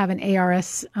also have an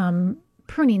ARS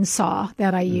pruning saw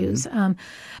that I use.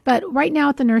 But right now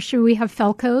at the nursery, we have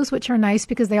Felcos, which are nice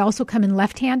because they also come in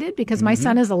left-handed because my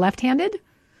son is a left-handed,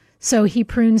 so he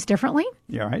prunes differently.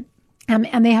 Yeah, right.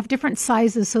 And they have different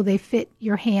sizes so they fit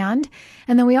your hand.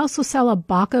 And then we also sell a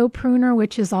Baco pruner,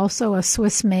 which is also a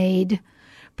Swiss-made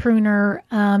pruner.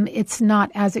 It's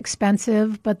not as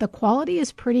expensive, but the quality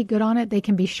is pretty good on it. They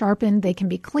can be sharpened, they can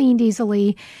be cleaned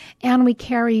easily, and we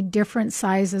carry different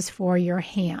sizes for your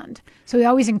hand. So we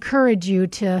always encourage you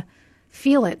to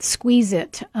feel it, squeeze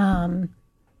it.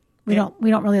 We don't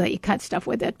really let you cut stuff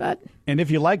with it, but. And if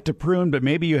you like to prune, but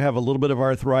maybe you have a little bit of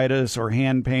arthritis or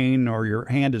hand pain, or your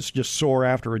hand is just sore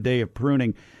after a day of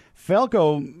pruning,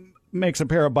 Felco makes a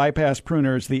pair of bypass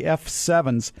pruners, the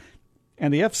F7s,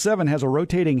 and the F7 has a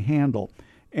rotating handle.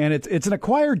 And it's an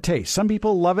acquired taste. Some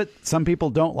people love it, some people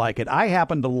don't like it. I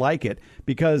happen to like it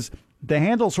because the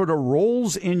handle sort of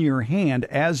rolls in your hand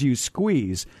as you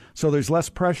squeeze, so there's less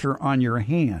pressure on your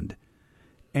hand.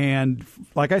 And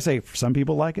like I say, some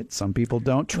people like it, some people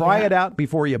don't. Try it out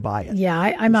before you buy it. Yeah,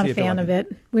 I'm not a fan of it.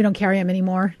 We don't carry them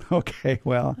anymore. Okay,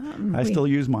 well, I still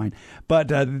use mine. But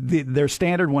their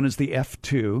standard one is the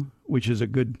F2, which is a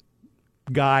good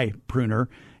guy pruner.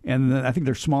 And I think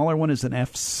their smaller one is an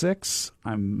F6.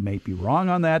 I may be wrong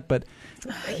on that, but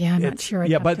yeah, I'm not sure.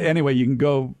 Anyway, you can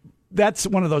go. That's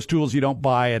one of those tools you don't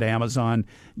buy at Amazon.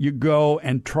 You go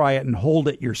and try it and hold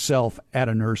it yourself at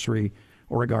a nursery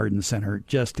or a garden center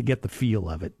just to get the feel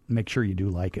of it. Make sure you do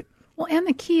like it. Well, and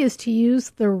the key is to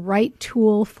use the right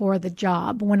tool for the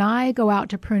job. When I go out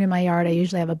to prune in my yard, I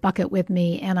usually have a bucket with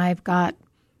me, and I've got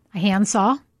a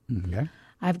handsaw. Okay.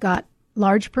 I've got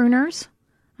large pruners.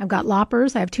 I've got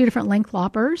loppers. I have 2 different length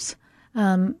loppers,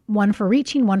 one for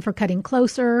reaching, one for cutting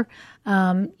closer.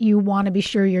 You want to be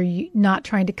sure you're not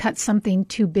trying to cut something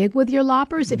too big with your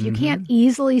loppers. If you can't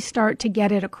easily start to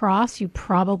get it across, you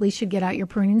probably should get out your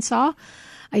pruning saw.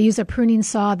 I use a pruning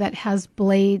saw that has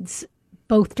blades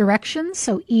both directions,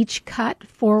 so each cut,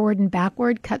 forward and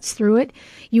backward, cuts through it.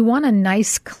 You want a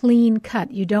nice, clean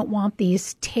cut. You don't want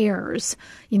these tears.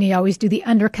 You always do the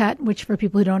undercut, which for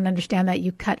people who don't understand that,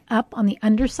 you cut up on the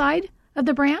underside of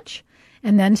the branch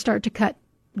and then start to cut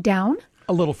down.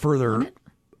 A little further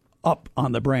up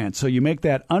on the branch. So you make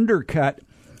that undercut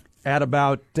at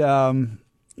about going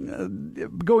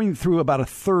through about a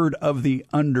third of the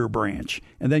under branch,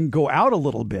 and then go out a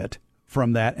little bit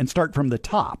from that and start from the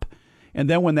top. And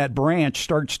then when that branch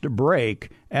starts to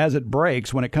break, as it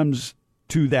breaks, when it comes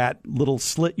to that little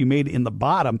slit you made in the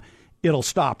bottom, it'll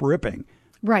stop ripping.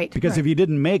 Right. Because if you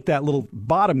didn't make that little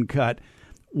bottom cut,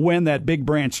 when that big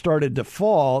branch started to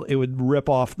fall, it would rip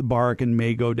off the bark and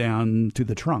may go down to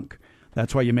the trunk.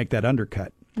 That's why you make that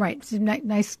undercut. Right. So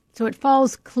nice. So it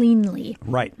falls cleanly.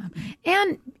 Right.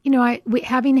 And,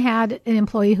 having had an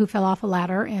employee who fell off a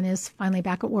ladder and is finally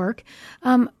back at work,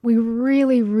 we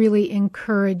really, really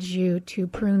encourage you to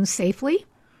prune safely,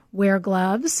 wear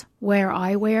gloves, wear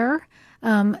eyewear,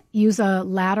 use a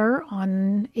ladder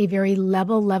on a very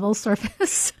level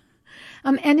surface.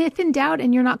 And if in doubt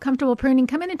and you're not comfortable pruning,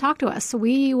 come in and talk to us.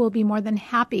 We will be more than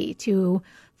happy to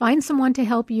find someone to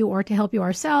help you or to help you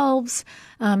ourselves,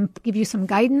 give you some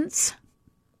guidance.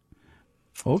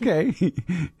 Okay.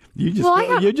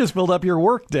 You just filled up your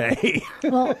work day.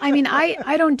 Well, I mean,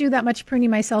 I don't do that much pruning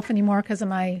myself anymore because of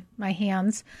my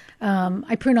hands.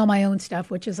 I prune all my own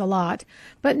stuff, which is a lot.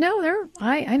 But no,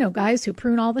 I know guys who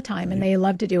prune all the time, and they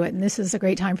love to do it, and this is a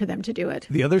great time for them to do it.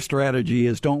 The other strategy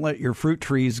is don't let your fruit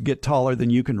trees get taller than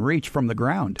you can reach from the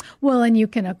ground. Well, and you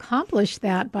can accomplish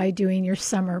that by doing your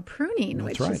summer pruning, That's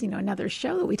which right. is another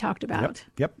show that we talked about.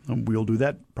 Yep. And we'll do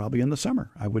that probably in the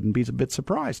summer. I wouldn't be a bit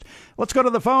surprised. Let's go to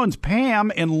the phones.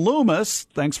 Pam in Loomis,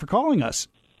 thanks for calling us.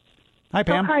 Hi,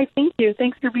 Pam. Oh, hi, thank you.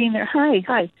 Thanks for being there.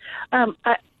 Hi.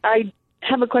 I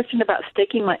have a question about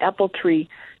staking my apple tree.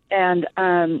 And,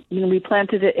 we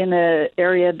planted it in an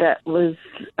area that was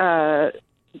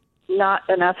not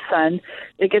enough sun.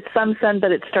 It gets some sun,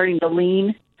 but it's starting to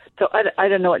lean. So I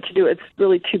don't know what to do. It's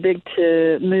really too big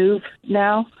to move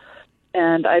now.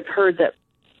 And I've heard that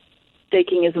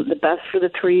staking isn't the best for the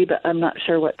tree, but I'm not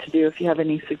sure what to do. If you have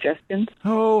any suggestions.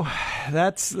 Oh,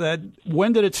 that's that.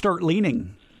 When did it start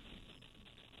leaning?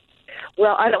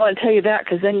 Well, I don't want to tell you that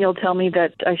because then you'll tell me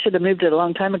that I should have moved it a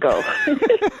long time ago.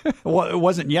 Well, it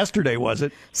wasn't yesterday, was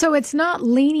it? So it's not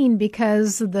leaning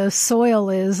because the soil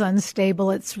is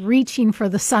unstable. It's reaching for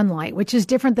the sunlight, which is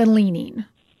different than leaning,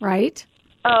 right?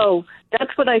 Oh,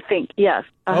 that's what I think. Yes.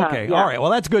 Okay. Yeah. All right.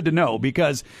 Well, that's good to know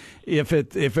because if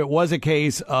it was a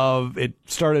case of it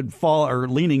started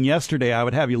leaning yesterday, I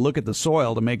would have you look at the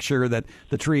soil to make sure that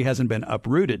the tree hasn't been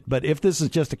uprooted. But if this is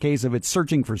just a case of it's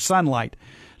searching for sunlight,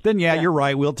 then you're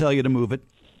right. We'll tell you to move it.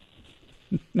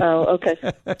 Oh, okay.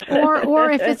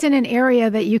 or if it's in an area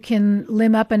that you can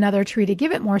limb up another tree to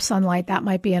give it more sunlight, that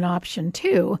might be an option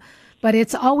too. But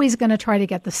it's always going to try to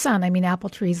get the sun. I mean, apple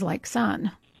trees like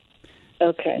sun.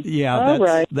 Okay.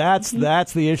 Yeah, that's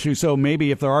the issue. So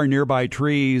maybe if there are nearby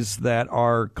trees that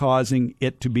are causing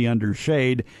it to be under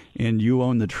shade and you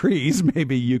own the trees,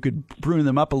 maybe you could prune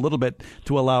them up a little bit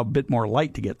to allow a bit more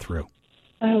light to get through.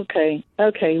 Okay,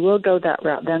 we'll go that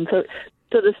route then. So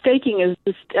the staking is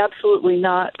just absolutely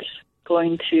not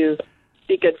going to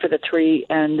be good for the tree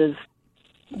and is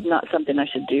not something I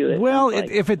should do. Well,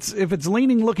 if it's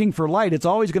leaning looking for light, it's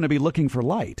always going to be looking for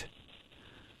light.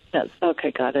 Yes.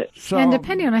 Okay, got it. So, and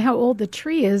depending on how old the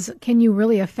tree is, can you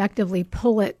really effectively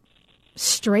pull it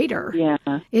straighter? Yeah.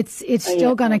 It's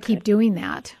still going to keep doing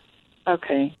that.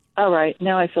 Okay. All right.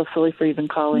 Now I feel silly for even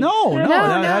calling. No.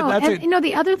 That's and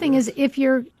the other thing is if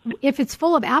it's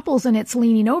full of apples and it's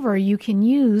leaning over, you can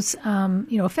use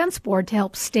a fence board to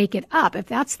help stake it up if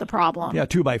that's the problem. Yeah,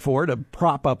 2x4 to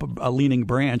prop up a leaning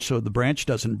branch so the branch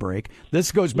doesn't break.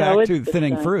 This goes back to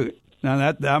thinning fruit.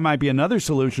 Now that might be another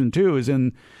solution too. Is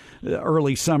in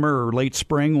early summer or late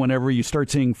spring, whenever you start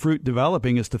seeing fruit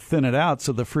developing, is to thin it out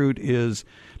so the fruit is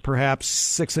perhaps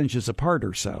 6 inches apart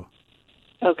or so.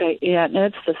 Okay, yeah, no,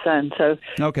 it's the sun. So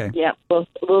okay, yeah,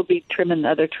 we'll be trimming the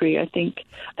other tree, I think.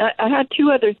 I had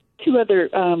two other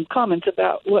comments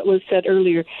about what was said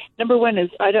earlier. Number one is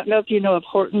I don't know if you know of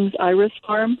Horton's Iris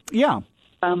Farm. Yeah.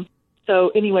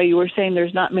 So anyway, you were saying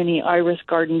there's not many iris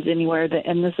gardens anywhere,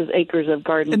 and this is acres of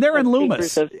gardens. And they're in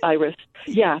Loomis. Acres of iris.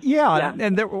 Yeah.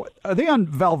 And are they on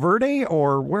Valverde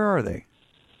or where are they?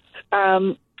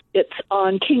 It's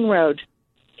on King Road.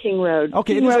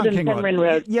 Okay, King it is Road on King Penryn Road.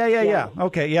 Road. Yeah.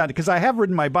 Okay, yeah, because I have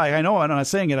ridden my bike. I know when I was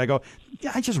saying it, I go,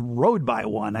 yeah, I just rode by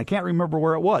one. I can't remember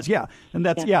where it was. Yeah, and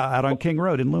that's out on King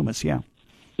Road in Loomis. Yeah.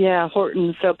 Yeah,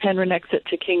 Horton. So Penryn exit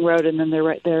to King Road, and then they're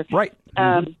right there. Right.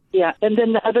 Yeah, and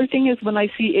then the other thing is when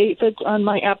I see aphids on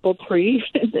my apple tree,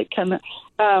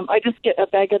 I just get a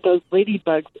bag of those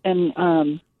ladybugs,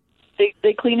 and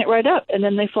they clean it right up, and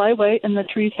then they fly away, and the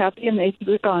tree's happy, and the aphids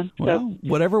are gone. Well, so,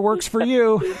 whatever works for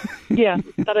you. Yeah,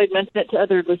 thought I'd mention it to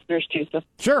other listeners too. So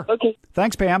sure. Okay.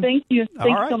 Thanks, Pam. Thank you.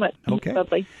 Thanks right. so much. Okay.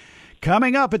 Bye-bye.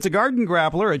 Coming up, it's a Garden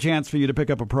Grappler, a chance for you to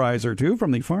pick up a prize or two from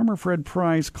the Farmer Fred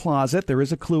Prize Closet. There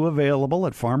is a clue available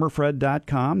at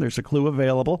farmerfred.com. There's a clue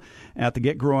available at the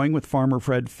Get Growing with Farmer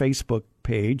Fred Facebook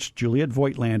page. Juliet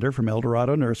Voigtlander from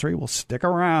Eldorado Nursery will stick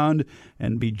around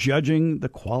and be judging the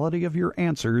quality of your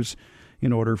answers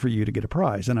in order for you to get a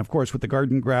prize. And, of course, with the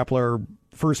Garden Grappler,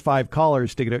 first 5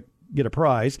 callers to get a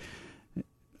prize.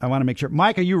 I want to make sure.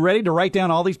 Mike, are you ready to write down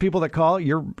all these people that call?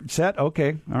 You're set?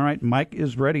 Okay. All right. Mike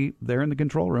is ready there in the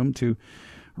control room to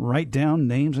write down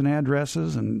names and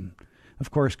addresses. And, of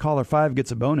course, caller 5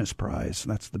 gets a bonus prize.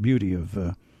 That's the beauty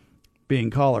of being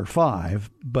caller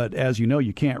 5. But as you know,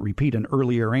 you can't repeat an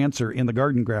earlier answer in the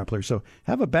Garden Grappler. So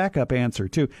have a backup answer,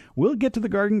 too. We'll get to the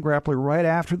Garden Grappler right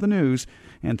after the news.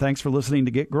 And thanks for listening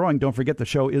to Get Growing. Don't forget the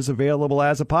show is available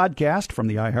as a podcast from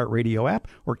the iHeartRadio app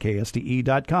or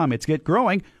KSTE.com. It's Get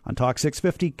Growing on Talk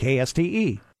 650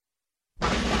 KSTE.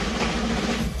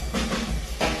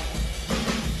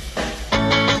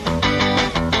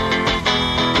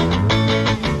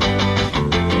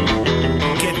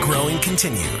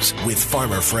 Continues with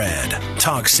Farmer Fred.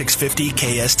 Talk 650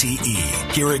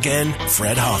 KSTE. Here again,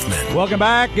 Fred Hoffman. Welcome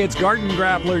back. It's Garden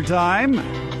Grappler time.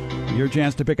 Your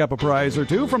chance to pick up a prize or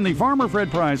two from the Farmer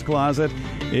Fred Prize Closet.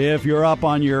 If you're up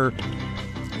on your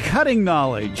cutting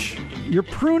knowledge, your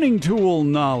pruning tool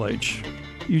knowledge,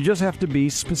 you just have to be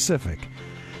specific.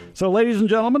 So, ladies and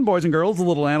gentlemen, boys and girls, the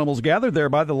little animals gathered there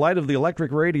by the light of the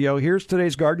electric radio, here's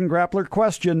today's Garden Grappler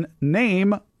question.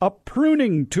 Name a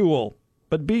pruning tool.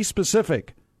 But be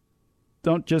specific.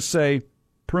 Don't just say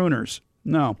pruners.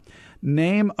 No.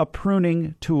 Name a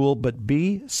pruning tool, but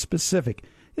be specific.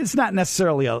 It's not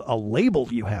necessarily a label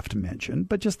you have to mention,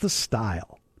 but just the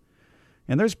style.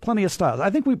 And there's plenty of styles. I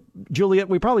think Juliet,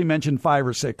 we probably mentioned 5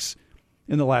 or 6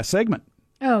 in the last segment.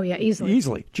 Oh, yeah, easily.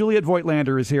 Easily. Juliet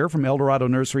Voigtlander is here from Eldorado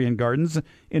Nursery and Gardens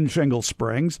in Shingle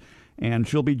Springs, and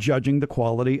she'll be judging the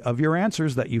quality of your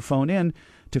answers that you phone in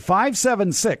to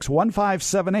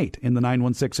 576-1578 in the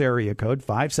 916 area code,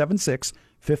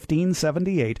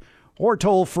 576-1578, or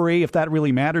toll free, if that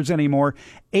really matters anymore,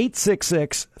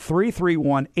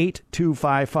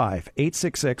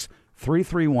 866-331-8255,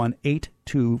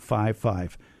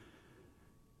 866-331-8255.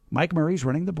 Mike Murray's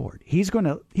running the board. He's going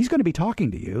to be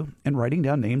talking to you and writing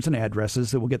down names and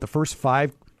addresses that will get the first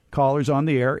 5 callers on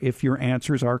the air. If your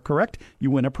answers are correct, you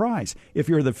win a prize. If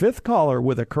you're the 5th caller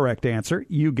with a correct answer,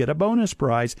 you get a bonus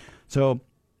prize. So,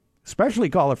 especially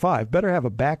caller 5, better have a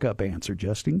backup answer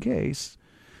just in case.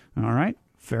 All right,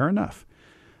 fair enough.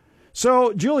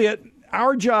 So, Juliet,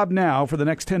 our job now for the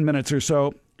next 10 minutes or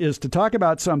so is to talk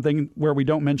about something where we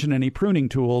don't mention any pruning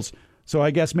tools. So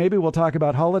I guess maybe we'll talk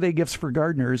about holiday gifts for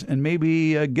gardeners and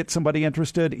maybe get somebody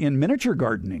interested in miniature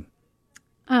gardening.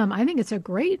 I think it's a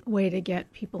great way to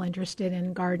get people interested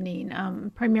in gardening.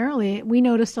 Primarily, we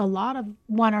noticed a lot of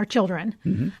our children.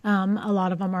 Mm-hmm. A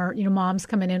lot of them are, moms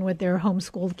coming in with their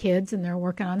homeschooled kids and they're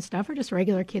working on stuff, or just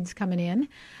regular kids coming in.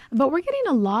 But we're getting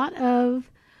a lot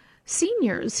of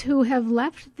seniors who have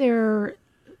left their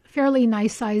fairly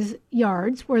nice size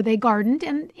yards where they gardened,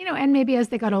 and maybe as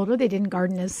they got older, they didn't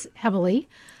garden as heavily,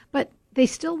 but they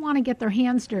still want to get their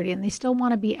hands dirty and they still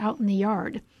want to be out in the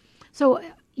yard. So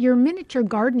your miniature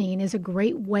gardening is a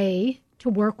great way to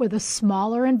work with a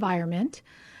smaller environment.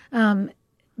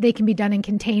 They can be done in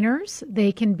containers.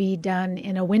 They can be done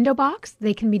in a window box.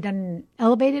 They can be done in an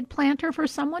elevated planter for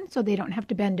someone so they don't have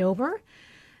to bend over.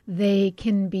 They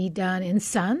can be done in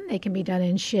sun. They can be done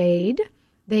in shade.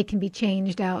 They can be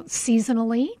changed out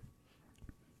seasonally.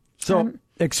 So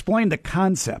explain the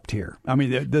concept here. I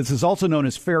mean, this is also known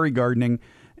as fairy gardening.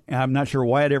 I'm not sure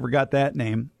why it ever got that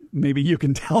name. Maybe you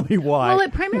can tell me why. Well,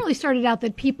 it primarily started out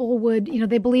that people would,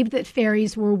 they believed that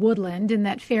fairies were woodland and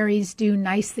that fairies do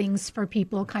nice things for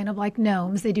people, kind of like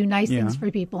gnomes. They do nice things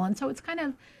for people. And so it's kind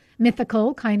of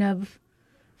mythical, kind of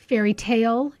fairy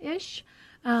tale-ish.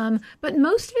 But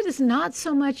most of it is not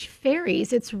so much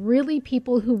fairies. It's really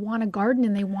people who want to garden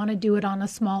and they want to do it on a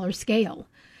smaller scale.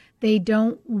 They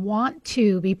don't want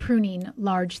to be pruning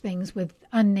large things with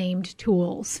unnamed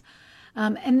tools.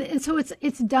 And so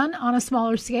it's done on a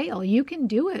smaller scale. You can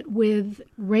do it with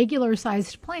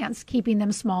regular-sized plants, keeping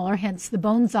them smaller, hence the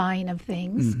bonsaiing of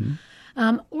things.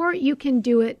 Mm-hmm. Or you can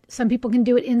do it, some people can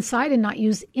do it inside and not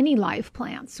use any live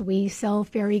plants. We sell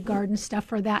fairy garden stuff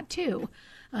for that, too.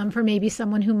 For maybe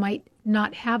someone who might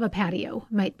not have a patio,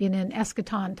 might be in an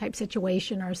eschaton-type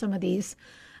situation, or some of these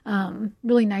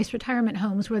really nice retirement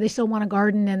homes where they still want to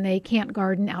garden and they can't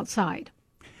garden outside.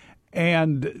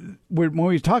 And when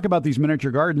we talk about these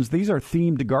miniature gardens, these are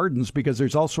themed gardens because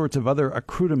there's all sorts of other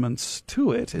accoutrements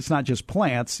to it. It's not just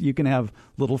plants. You can have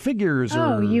little figures.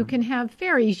 You can have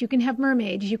fairies. You can have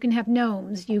mermaids. You can have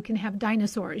gnomes. You can have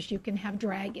dinosaurs. You can have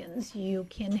dragons. You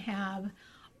can have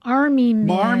army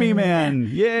men. Army men.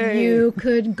 Yay. You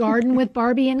could garden with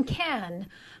Barbie and Ken.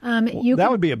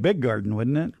 That would be a big garden,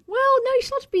 wouldn't it? Well, no, you're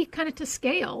supposed to be kind of to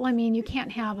scale. I mean, you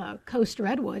can't have a Coast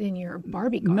Redwood in your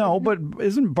Barbie garden. No, but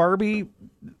isn't Barbie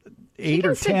 8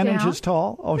 or 10 inches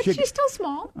tall? Oh, but she's still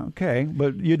small. Okay,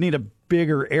 but you'd need a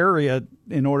bigger area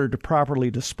in order to properly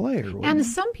display her. And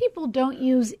some people don't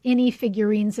use any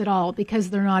figurines at all because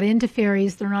they're not into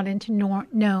fairies, they're not into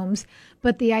gnomes.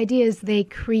 But the idea is they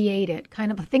create it.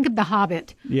 Kind of think of The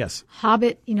Hobbit. Yes.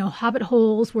 Hobbit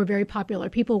holes were very popular.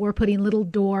 People were putting little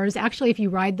doors. Actually, if you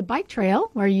ride the bike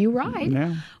trail where you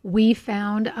ride, we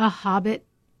found a Hobbit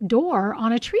door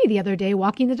on a tree the other day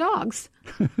walking the dogs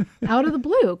out of the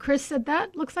blue. Chris said,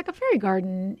 that looks like a fairy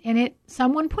garden, and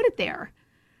someone put it there.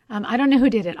 I don't know who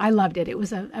did it. I loved it. It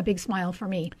was a big smile for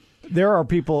me. There are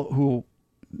people who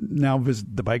now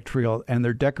visit the bike trail, and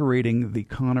they're decorating the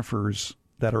conifers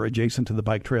that are adjacent to the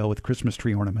bike trail with Christmas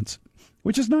tree ornaments,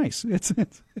 which is nice. It's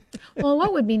Well,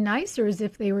 what would be nicer is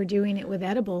if they were doing it with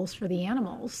edibles for the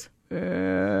animals.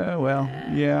 Yeah.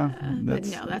 But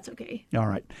no, that's okay. All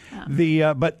right.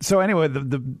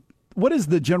 What is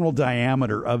the general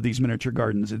diameter of these miniature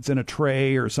gardens? It's in a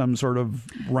tray or some sort of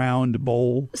round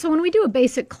bowl? So when we do a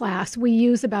basic class, we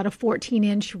use about a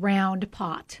 14-inch round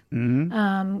pot,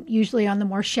 usually on the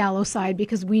more shallow side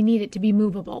because we need it to be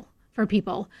movable for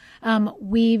people.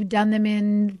 We've done them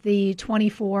in the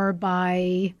 24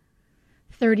 by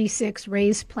 36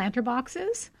 raised planter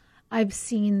boxes. I've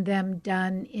seen them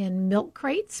done in milk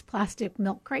crates, plastic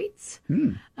milk crates.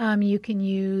 You can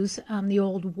use the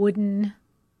old wooden...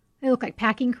 They look like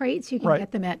packing crates. You can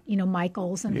get them at,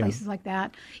 Michael's and places like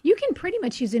that. You can pretty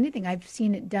much use anything. I've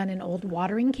seen it done in old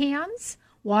watering cans,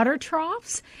 water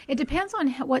troughs. It depends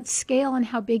on what scale and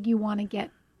how big you want to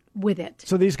get with it.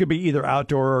 So these could be either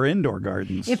outdoor or indoor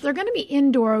gardens. If they're going to be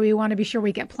indoor, we want to be sure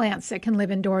we get plants that can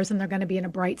live indoors and they're going to be in a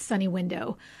bright, sunny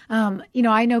window.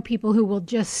 I know people who will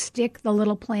just stick the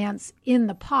little plants in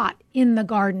the pot in the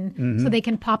garden so they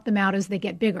can pop them out as they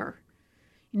get bigger.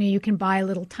 You can buy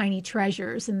little tiny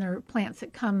treasures, and they're plants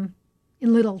that come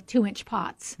in little 2-inch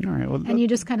pots. All right. Well, and you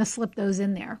just kind of slip those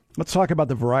in there. Let's talk about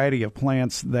the variety of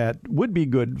plants that would be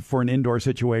good for an indoor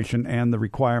situation and the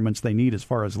requirements they need as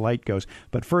far as light goes.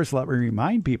 But first, let me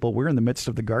remind people, we're in the midst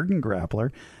of the Garden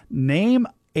Grappler. Name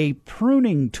a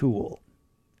pruning tool.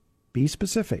 Be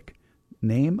specific.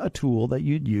 Name a tool that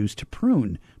you'd use to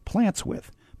prune plants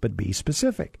with, but be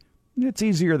specific. It's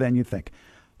easier than you think.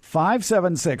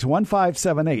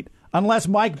 576-1578, unless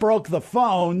Mike broke the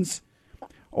phones,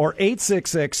 or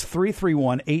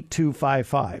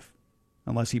 866-331-8255,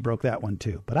 unless he broke that one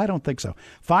too. But I don't think so.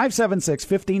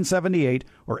 576-1578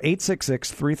 or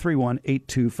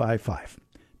 866-331-8255.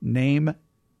 Name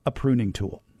a pruning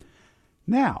tool.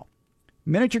 Now,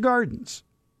 miniature gardens,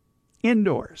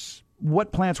 indoors,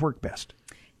 what plants work best?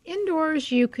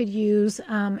 Indoors, you could use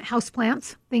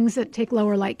houseplants, things that take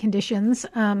lower light conditions.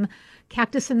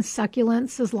 Cactus and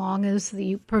succulents, as long as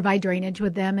you provide drainage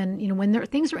with them. And, when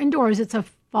things are indoors, it's a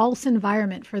false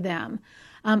environment for them.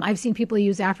 I've seen people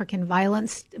use African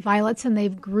violets, and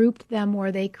they've grouped them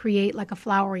where they create like a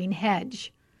flowering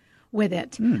hedge with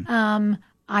it.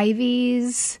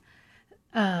 Ivies,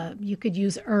 you could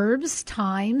use herbs,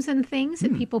 thymes, and things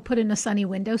that people put in a sunny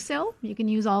windowsill. You can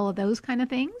use all of those kind of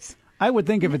things. I would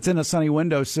think if it's in a sunny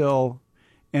windowsill,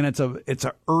 and it's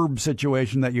a herb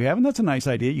situation that you have, and that's a nice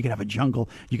idea. You could have a jungle.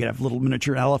 You could have little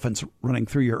miniature elephants running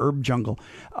through your herb jungle.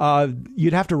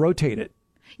 You'd have to rotate it.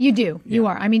 You do. Yeah. You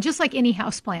are. I mean, just like any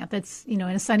house plant that's, in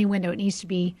a sunny window, it needs to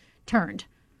be turned.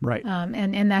 Right.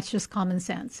 And that's just common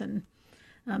sense.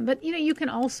 But you can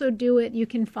also do it. You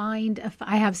can find.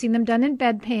 I have seen them done in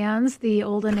bedpans, the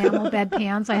old enamel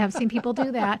bedpans. I have seen people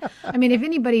do that. I mean, if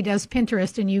anybody does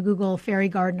Pinterest and you Google fairy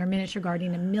garden or miniature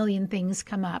gardening, a million things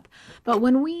come up. But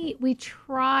when we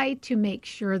try to make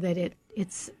sure that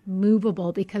it's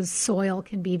movable, because soil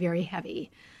can be very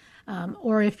heavy.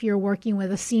 Or if you're working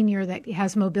with a senior that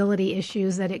has mobility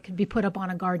issues, that it could be put up on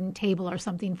a garden table or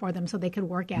something for them so they could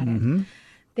work at it.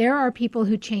 There are people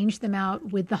who change them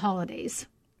out with the holidays.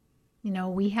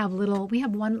 We have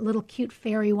one little cute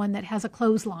fairy one that has a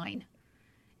clothesline,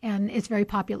 and it's very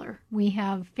popular. We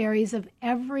have fairies of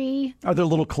every... Are there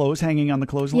little clothes hanging on the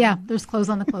clothesline? Yeah, there's clothes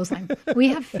on the clothesline. We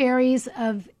have fairies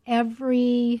of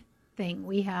everything.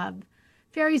 We have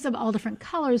fairies of all different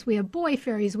colors. We have boy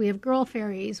fairies, we have girl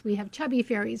fairies, we have chubby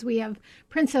fairies, we have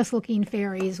princess-looking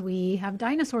fairies, we have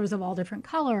dinosaurs of all different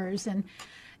colors, and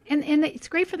it's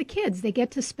great for the kids. They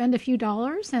get to spend a few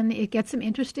dollars, and it gets them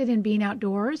interested in being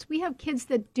outdoors. We have kids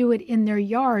that do it in their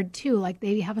yard too, like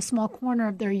they have a small corner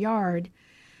of their yard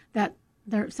that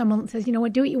someone says, you know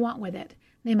what, do what you want with it.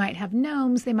 They might have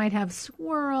gnomes, they might have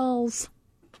squirrels.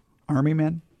 Army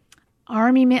men?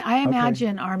 Army men. I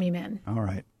imagine army men. All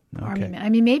right. Okay. Army men. I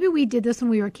mean, maybe we did this when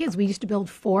we were kids. We used to build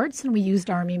forts, and we used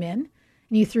army men.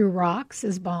 And you threw rocks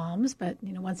as bombs. But,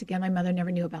 once again, my mother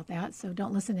never knew about that. So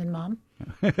don't listen in, Mom.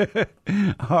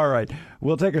 All right.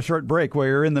 We'll take a short break.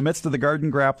 We're in the midst of the Garden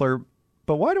Grappler.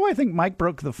 But why do I think Mike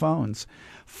broke the phones?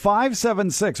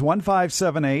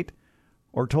 576-1578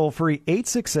 or toll free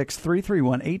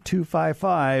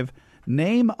 866-331-8255.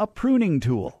 Name a pruning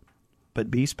tool,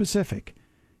 but be specific.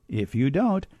 If you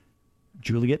don't,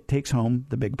 Juliet takes home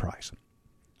the big prize.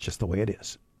 Just the way it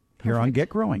is. Here on Get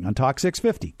Growing on Talk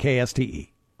 650 KSTE.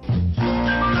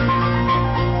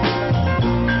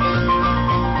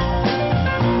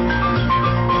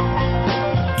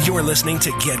 You're listening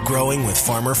to Get Growing with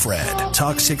Farmer Fred.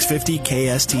 Talk 650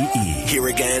 KSTE. Here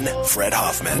again, Fred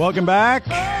Hoffman. Welcome back.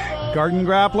 Garden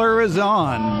Grappler is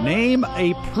on. Name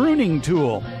a pruning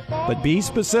tool, but be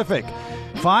specific.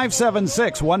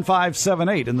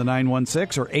 576-1578 in the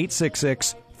 916 or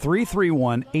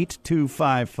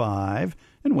 866-331-8255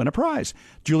 and win a prize.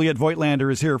 Juliet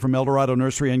Voigtlander is here from Eldorado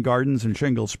Nursery and Gardens in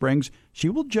Shingle Springs. She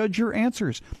will judge your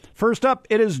answers. First up,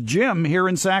 it is Jim here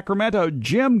in Sacramento.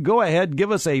 Jim, go ahead.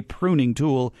 Give us a pruning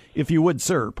tool, if you would,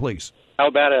 sir, please. How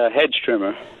about a hedge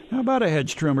trimmer? How about a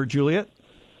hedge trimmer, Juliet?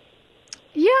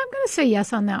 Yeah, I'm going to say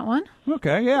yes on that one.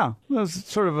 Okay, yeah. That's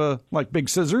sort of like big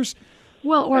scissors.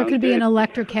 Well, or it could be an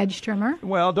electric hedge trimmer.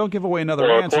 Well, don't give away another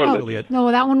Or a answer, cordless. Juliet. No,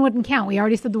 that one wouldn't count. We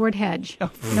already said the word hedge.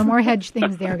 No more hedge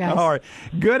things there, guys. All right.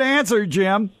 Good answer,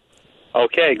 Jim.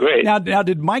 Okay, great. Now,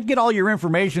 did Mike get all your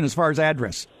information as far as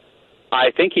address? I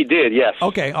think he did, yes.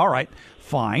 Okay, all right.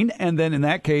 Fine. And then in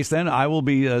that case, then I will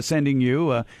be sending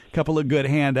you a couple of good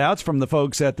handouts from the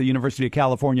folks at the University of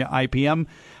California IPM,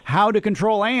 how to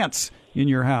control ants in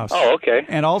your house. Oh, okay.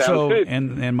 And also, Sounds good.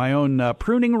 and my own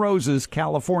Pruning Roses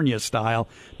California style,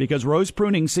 because rose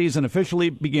pruning season officially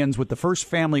begins with the first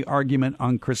family argument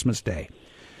on Christmas Day.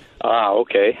 Ah,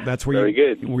 okay. That's where Very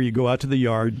good. where you go out to the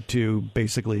yard to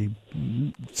basically,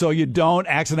 so you don't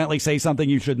accidentally say something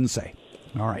you shouldn't say.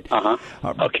 All right.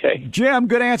 Okay. Jim,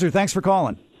 good answer. Thanks for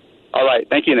calling. All right.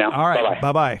 Thank you now. All right.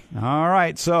 Bye-bye. Bye-bye. All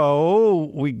right.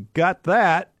 So we got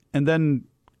that, and then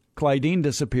Clydeen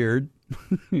disappeared.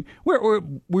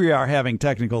 We are having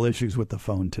technical issues with the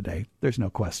phone today. There's no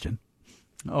question.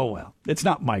 Oh, well. It's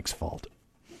not Mike's fault.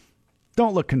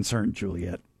 Don't look concerned,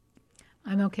 Juliet.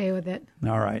 I'm okay with it.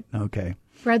 All right. Okay.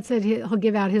 Fred said he'll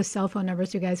give out his cell phone number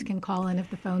so you guys can call in if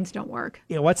the phones don't work.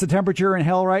 Yeah, what's the temperature in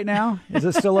hell right now? Is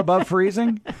it still above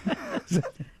freezing?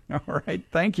 All right.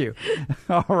 Thank you.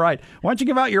 All right. Why don't you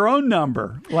give out your own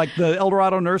number, like the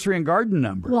Eldorado Nursery and Garden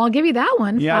number? Well, I'll give you that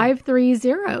one, Yeah.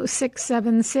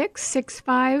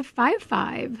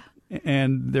 530-676-6555.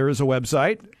 And there is a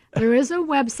website. There is a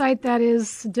website that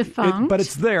is defunct. But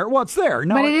it's there. Well, it's there.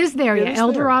 No, but it is there, it yeah. is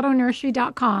there.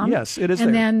 EldoradoNursery.com. Yes, it is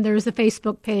and there. then there's a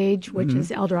Facebook page, which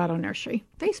is Eldorado Nursery.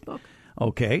 Facebook.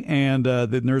 Okay. And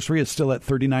the nursery is still at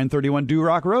 3931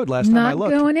 Durock Road last time I Not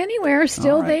looked. going anywhere.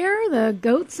 Still All right. there. The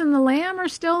goats and the lamb are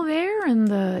still there, and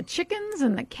the chickens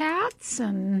and the cats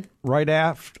and Right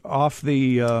off the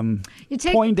you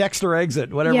take Poindexter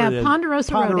exit, whatever it is.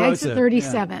 Ponderosa Road, exit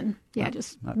 37. Yeah,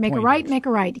 just not make a Poindexter. right, make a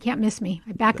right. You can't miss me.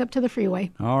 I back up to the freeway.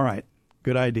 All right.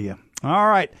 Good idea. All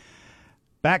right.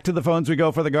 Back to the phones we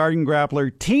go for the Garden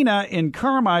Grappler. Tina in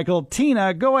Carmichael.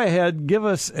 Tina, go ahead. Give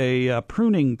us a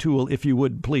pruning tool, if you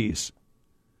would, please.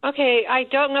 Okay, I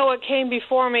don't know what came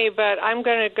before me, but I'm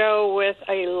going to go with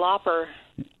a lopper.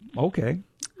 Okay.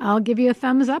 I'll give you a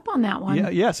thumbs up on that one. Yeah,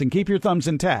 yes, and keep your thumbs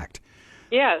intact.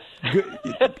 Yes,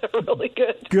 really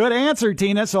good. Good answer,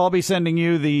 Tina. So I'll be sending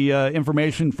you the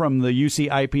information from the UC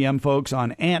IPM folks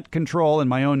on ant control and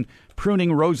my own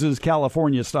Pruning Roses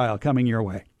California style coming your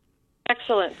way.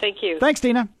 Excellent, thank you. Thanks,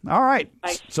 Tina. All right.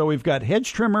 Bye. So we've got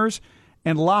hedge trimmers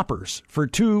and loppers for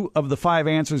 2 of the 5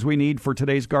 answers we need for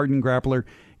today's Garden Grappler,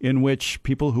 in which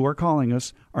people who are calling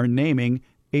us are naming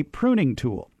a pruning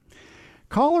tool.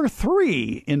 Caller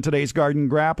 3 in today's Garden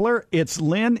Grappler, it's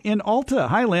Lynn in Alta.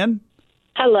 Hi, Lynn.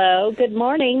 Hello. Good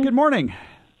morning. Good morning.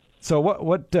 So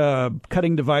what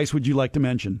cutting device would you like to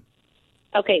mention?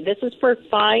 Okay, this is for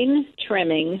fine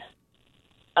trimming.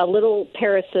 A little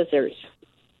pair of scissors.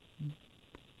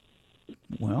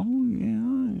 Well,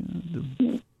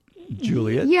 yeah.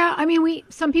 Juliet? Yeah, I mean,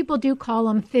 some people do call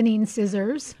them thinning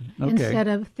scissors instead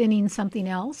of thinning something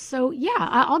else. So, yeah,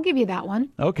 I'll give you that one.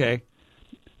 Okay.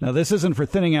 Now, this isn't for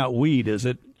thinning out weed, is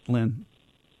it, Lynn?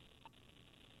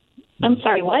 I'm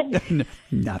sorry, what?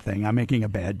 Nothing. I'm making a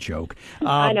bad joke.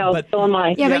 I know, but, so am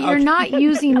I. Yeah, but you're not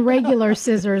using regular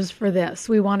scissors for this.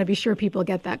 We want to be sure people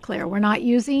get that clear. We're not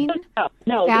using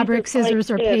No, fabric these are scissors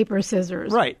or like paper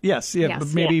scissors. Right, yes. Yeah, Yes.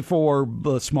 but maybe for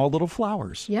small little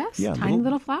flowers. Yes, yeah, tiny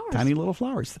little flowers. Tiny little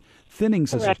flowers. Thinning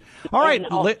scissors. Correct. All right,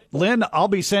 And Lynn, I'll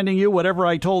be sending you whatever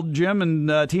I told Jim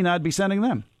and Tina I'd be sending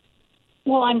them.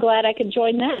 Well, I'm glad I could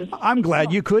join them. I'm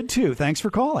glad you could, too. Thanks for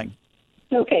calling.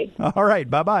 Okay. All right,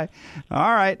 bye-bye.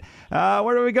 All right,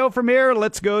 where do we go from here?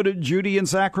 Let's go to Judy in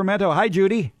Sacramento. Hi,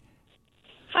 Judy.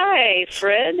 Hi,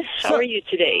 Fred. How are you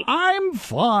today? I'm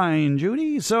fine,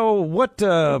 Judy. So what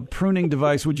pruning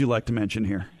device would you like to mention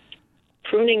here?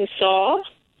 Pruning saw.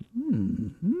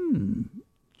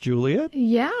 Juliet?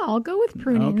 Yeah, I'll go with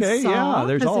pruning Okay, saw. yeah.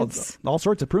 There's 'cause all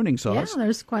sorts of pruning saws. Yeah,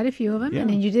 there's quite a few of them. Yeah.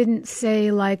 And you didn't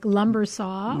say like lumber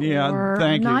saw. Yeah, or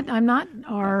thank you. I'm not.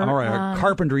 Or All right, a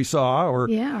carpentry saw or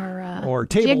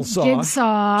table saw.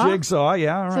 Jigsaw. Jigsaw,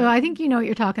 yeah. All right. So I think you know what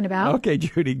you're talking about. Okay,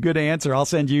 Judy, good answer. I'll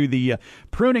send you the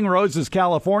Pruning Roses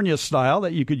California style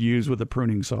that you could use with a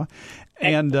pruning saw,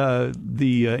 and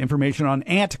the information on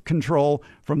ant control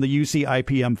from the UC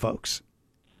IPM folks.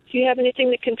 Do you have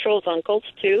anything that controls uncles,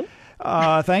 too?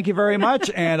 Thank you very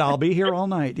much, and I'll be here all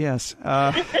night, yes.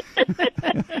 Okay.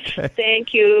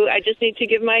 Thank you. I just need to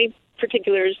give my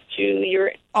particulars to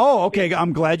your... Oh, okay.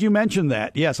 I'm glad you mentioned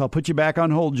that. Yes, I'll put you back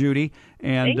on hold, Judy,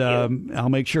 and I'll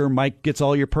make sure Mike gets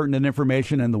all your pertinent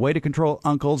information, and the way to control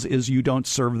uncles is you don't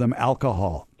serve them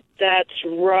alcohol. That's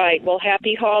right. Well,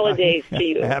 happy holidays to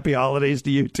you. Happy holidays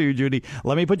to you, too, Judy.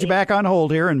 Let me put you back on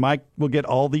hold here, and Mike will get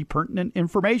all the pertinent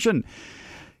information.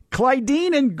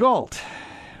 Clydeen and Galt,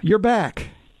 you're back.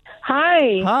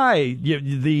 Hi. Hi.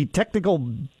 The technical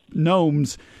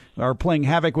gnomes are playing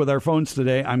havoc with our phones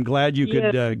today. I'm glad you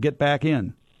could get back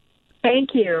in. Thank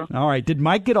you. All right. Did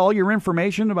Mike get all your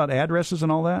information about addresses and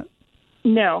all that?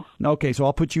 No. Okay, so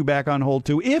I'll put you back on hold,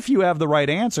 too, if you have the right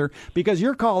answer, because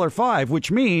you're caller 5,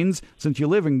 which means, since you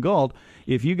live in Galt,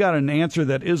 if you got an answer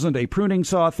that isn't a pruning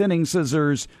saw, thinning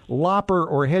scissors, lopper,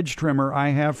 or hedge trimmer, I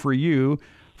have for you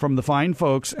from the fine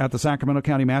folks at the Sacramento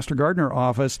County Master Gardener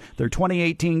Office, their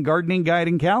 2018 Gardening Guide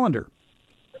and Calendar.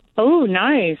 Oh,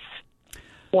 nice.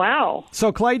 Wow.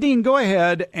 So, Clydeen, go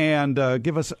ahead and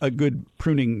give us a good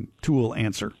pruning tool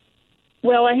answer.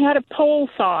 Well, I had a pole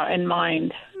saw in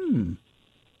mind.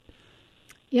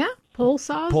 Yeah, pole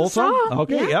saw is Pole a saw? saw.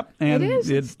 Okay, Yeah, yep. And it is.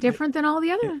 It's different than all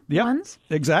the other ones.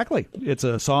 Exactly. It's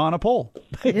a saw on a pole.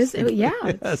 It is. Yeah.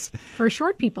 Yes. For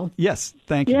short people. Yes,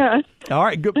 thank you. Yeah. All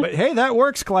right, good. But hey, that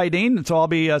works, Clydeen. So I'll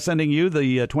be sending you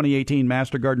the 2018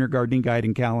 Master Gardener Gardening Guide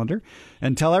and Calendar.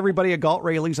 And tell everybody at Galt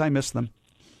Rayleigh's I miss them.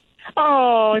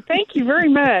 Oh, thank you very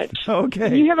much.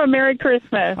 Okay. You have a Merry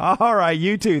Christmas. All right,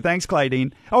 you too. Thanks,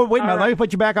 Clydeen. Oh, wait a minute. All Let me right.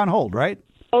 put you back on hold, right?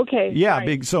 Okay. Yeah, fine.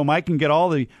 big. So Mike can get all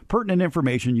the pertinent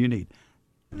information you need.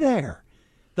 There.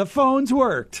 The phones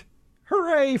worked.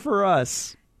 Hooray for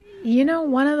us. You know,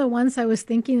 one of the ones I was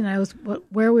thinking, and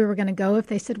where we were going to go if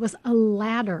they said was a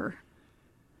ladder.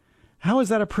 How is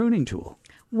that a pruning tool?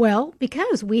 Well,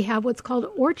 because we have what's called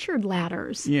orchard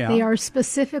ladders. Yeah. They are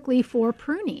specifically for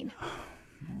pruning.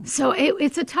 So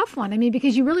it's a tough one. I mean,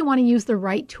 because you really want to use the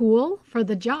right tool for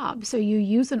the job. So you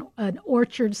use an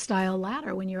orchard-style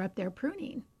ladder when you're up there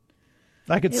pruning.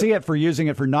 I could see it for using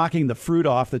it for knocking the fruit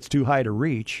off that's too high to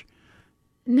reach.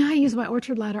 No, I use my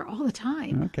orchard ladder all the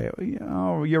time. Okay.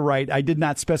 Oh, you're right. I did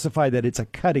not specify that it's a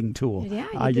cutting tool. Yeah,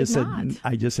 you I just did said not.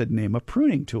 I just said name a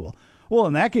pruning tool. Well,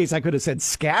 in that case, I could have said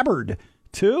scabbard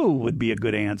too would be a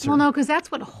good answer. Well, no, because that's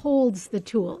what holds the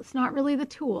tool. It's not really the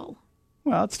tool.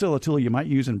 Well, it's still a tool you might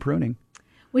use in pruning.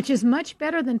 Which is much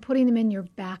better than putting them in your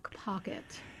back pocket.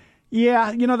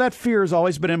 Yeah, that fear has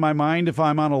always been in my mind. If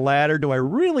I'm on a ladder, do I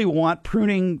really want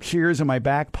pruning shears in my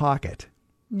back pocket?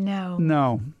 No.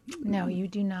 No, you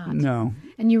do not. No.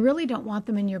 And you really don't want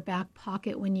them in your back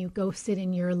pocket when you go sit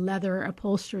in your leather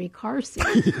upholstery car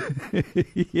seat.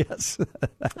 Yes.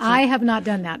 I have not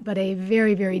done that, but a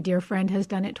very, very dear friend has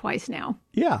done it twice now.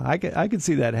 Yeah, I could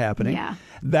see that happening. Yeah.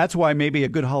 That's why maybe a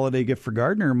good holiday gift for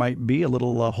gardener might be a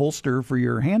little holster for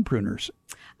your hand pruners.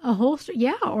 A holster,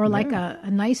 yeah, or like a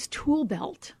nice tool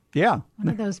belt. Yeah. One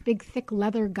of those big, thick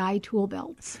leather guy tool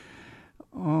belts.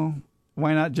 Oh,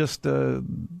 why not just a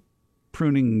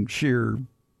pruning shear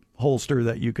holster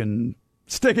that you can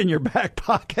stick in your back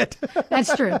pocket?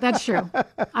 That's true.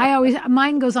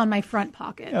 Mine goes on my front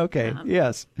pocket. Okay,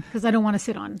 yes. Because I don't want to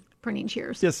sit on pruning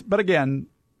shears. Yes, but again,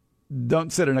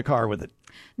 don't sit in a car with it.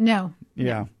 No.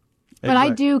 Yeah. But I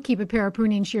do keep a pair of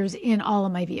pruning shears in all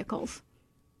of my vehicles.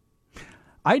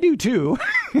 I do too.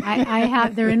 I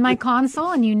have. They're in my console,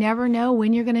 and you never know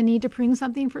when you're going to need to prune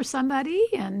something for somebody.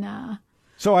 And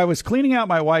so I was cleaning out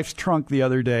my wife's trunk the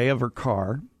other day of her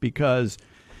car because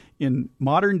in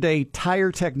modern day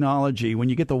tire technology, when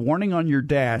you get the warning on your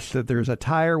dash that there's a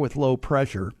tire with low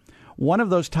pressure, one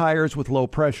of those tires with low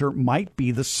pressure might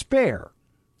be the spare.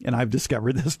 And I've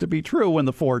discovered this to be true when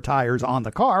the 4 tires on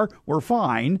the car were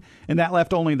fine, and that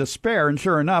left only the spare. And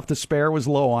sure enough, the spare was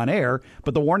low on air,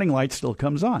 but the warning light still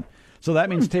comes on. So that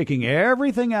means taking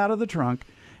everything out of the trunk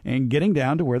and getting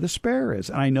down to where the spare is.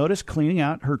 And I noticed cleaning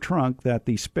out her trunk that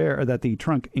the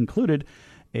trunk included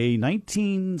a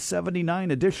 1979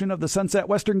 edition of the Sunset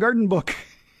Western Garden book.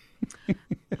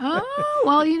 Oh,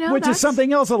 well, which is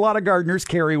something else a lot of gardeners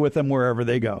carry with them wherever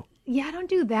they go. Yeah, I don't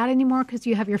do that anymore because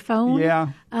you have your phone. Yeah.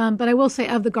 But I will say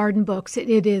of the garden books,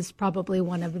 it is probably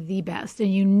one of the best.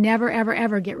 And you never, ever,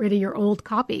 ever get rid of your old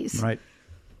copies. Right.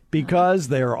 Because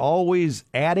they're always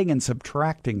adding and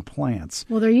subtracting plants.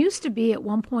 Well, there used to be at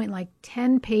one point like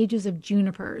 10 pages of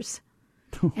junipers.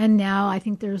 And now I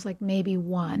think there's like maybe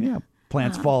 1. Yeah.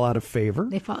 Plants fall out of favor.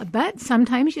 But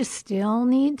sometimes you still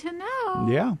need to know.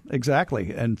 Yeah,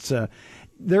 exactly. And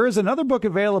there is another book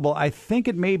available. I think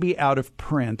it may be out of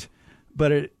print,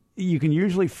 but you can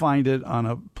usually find it on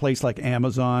a place like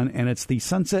Amazon, and it's the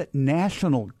Sunset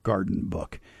National Garden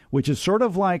book, which is sort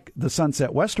of like the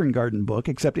Sunset Western Garden book,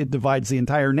 except it divides the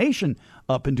entire nation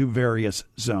up into various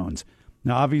zones.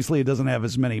 Now, obviously, it doesn't have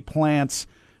as many plants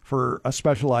for a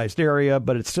specialized area,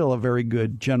 but it's still a very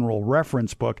good general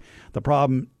reference book. The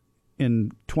problem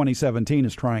in 2017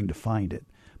 is trying to find it.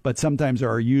 But sometimes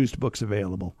there are used books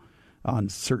available on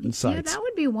certain sites. Yeah, that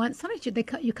would be one. Sometimes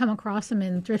you come across them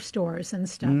in thrift stores and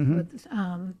stuff.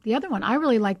 Mm-hmm. The other one, I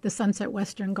really like the Sunset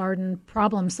Western Garden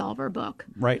Problem Solver book.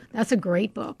 Right. That's a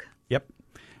great book. Yep.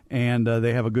 And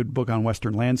they have a good book on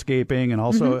Western landscaping, and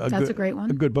also a great one.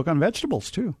 A good book on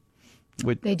vegetables too.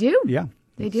 They do. Yeah,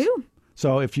 they do.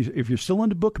 So if you're still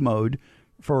into book mode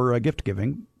for gift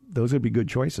giving, those would be good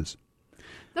choices.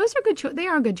 Those are good. They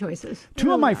are good choices.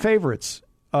 Two of my favorites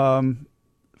from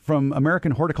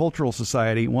American Horticultural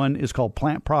Society. One is called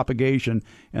Plant Propagation,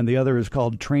 and the other is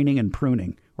called Training and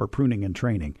Pruning, or Pruning and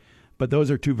Training. But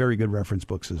those are 2 very good reference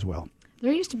books as well.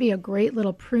 There used to be a great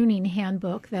little pruning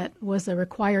handbook that was a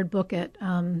required book at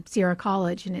Sierra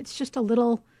College, and it's just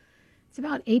it's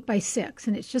about 8 by 6,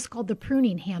 and it's just called the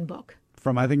Pruning Handbook.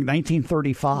 From, I think,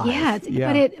 1935.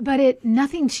 Yeah, but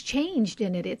nothing's changed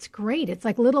in it. It's great. It's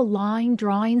like little line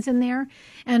drawings in there.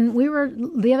 And we were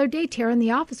the other day tearing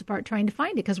the office apart trying to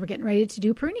find it because we're getting ready to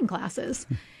do pruning classes.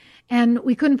 And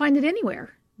we couldn't find it anywhere,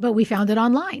 but we found it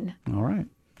online. All right.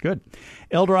 Good.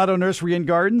 El Dorado Nursery and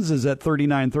Gardens is at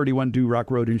 3931 Dew Rock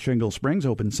Road in Shingle Springs,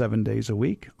 open 7 days a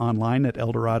week, online at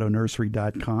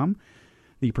eldoradonursery.com.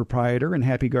 The proprietor and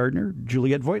happy gardener,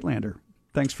 Juliette Voigtlander.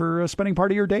 Thanks for spending part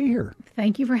of your day here.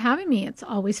 Thank you for having me. It's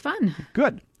always fun.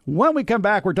 Good. When we come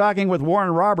back, we're talking with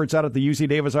Warren Roberts out at the UC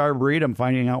Davis Arboretum,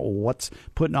 finding out what's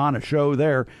putting on a show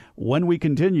there when we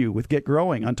continue with Get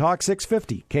Growing on Talk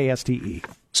 650 KSTE.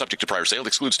 Subject to prior sale.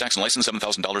 Excludes tax and license.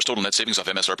 $7,000 total net savings off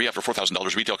MSRP after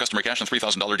 $4,000 retail customer cash and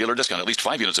 $3,000 dealer discount. At least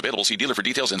 5 units available. See dealer for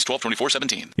details. Ends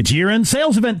 12/24/17. It's year-end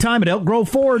sales event time at Elk Grove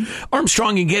Ford.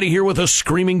 Armstrong and Getty here with a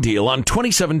screaming deal on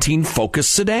 2017 Focus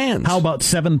sedans. How about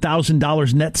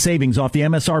 $7,000 net savings off the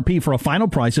MSRP for a final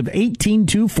price of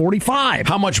 $18,245?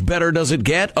 How much better does it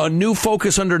get? A new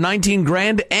Focus under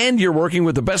 $19,000, and you're working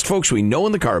with the best folks we know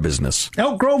in the car business.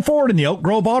 Elk Grove Ford in the Elk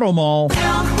Grove Auto Mall.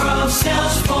 Elk Grove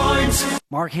sells Fords.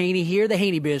 Mark Haney here, the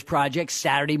Haney Biz Project,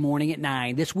 Saturday morning at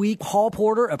 9. This week, Paul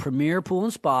Porter of Premier Pool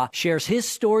and Spa shares his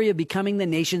story of becoming the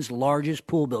nation's largest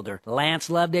pool builder. Lance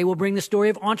Loveday will bring the story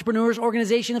of Entrepreneurs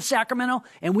Organization of Sacramento,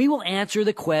 and we will answer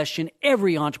the question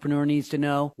every entrepreneur needs to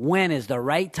know: when is the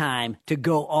right time to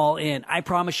go all in? I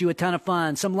promise you a ton of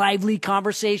fun, some lively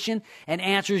conversation, and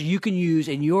answers you can use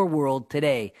in your world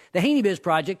today. The Haney Biz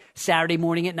Project, Saturday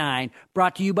morning at 9,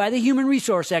 brought to you by the human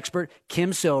resource expert,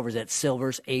 Kim Silvers at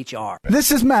Silvers HR.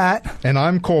 This is Matt. And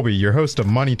I'm Colby, your host of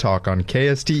Money Talk on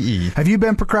KSTE. Have you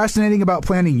been procrastinating about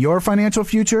planning your financial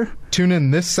future? Tune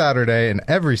in this Saturday and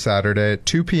every Saturday at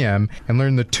 2 p.m. and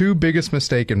learn the 2 biggest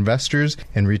mistakes investors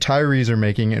and retirees are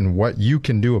making and what you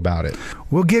can do about it.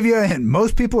 We'll give you a hint.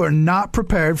 Most people are not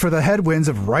prepared for the headwinds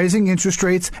of rising interest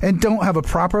rates and don't have a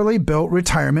properly built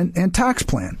retirement and tax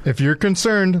plan. If you're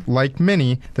concerned, like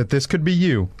many, that this could be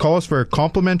you, call us for a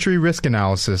complimentary risk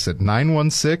analysis at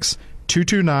 916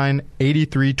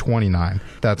 916-229-8329.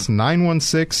 That's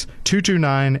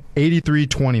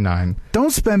 916-229-8329.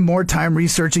 Don't spend more time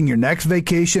researching your next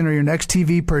vacation or your next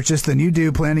TV purchase than you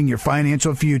do planning your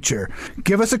financial future.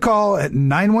 Give us a call at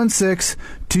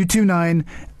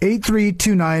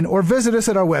 916-229-8329 or visit us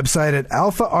at our website at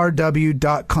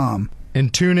alpharw.com.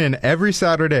 And tune in every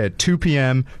Saturday at 2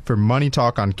 p.m. for Money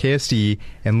Talk on KSTE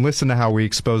and listen to how we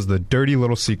expose the dirty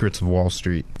little secrets of Wall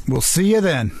Street. We'll see you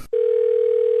then.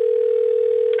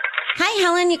 Hi,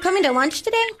 Helen. You coming to lunch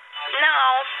today? No,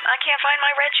 I can't find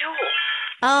my red jewel.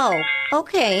 Oh,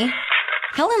 okay.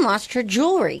 Helen lost her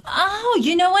jewelry. Oh,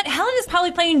 you know what? Helen is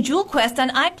probably playing Jewel Quest on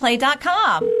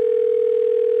iPlay.com.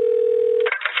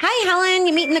 Hi, Helen.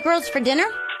 You meeting the girls for dinner? No,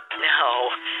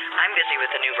 I'm busy with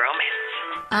a new romance.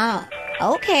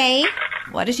 Okay.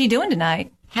 What is she doing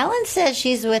tonight? Helen says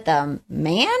she's with a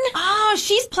man? Oh,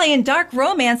 she's playing Dark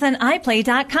Romance on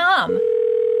iPlay.com.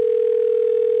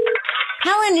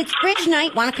 Helen, it's bridge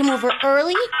night. Want to come over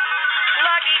early? Lucky 7,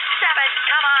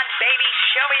 come on, baby,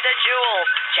 show me the jewel.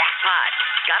 Jackpot.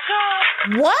 Gotta go.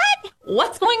 What?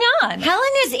 What's going on? Helen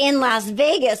is in Las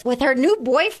Vegas with her new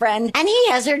boyfriend, and he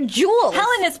has her jewels.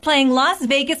 Helen is playing Las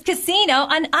Vegas Casino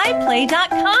on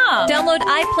iPlay.com. Download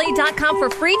iPlay.com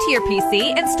for free to your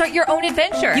PC and start your own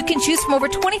adventure. You can choose from over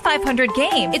 2,500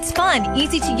 games. It's fun,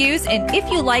 easy to use, and if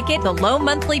you like it, the low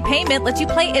monthly payment lets you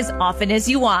play as often as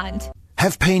you want.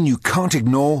 Have pain you can't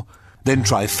ignore? Then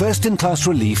try first-in-class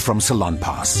relief from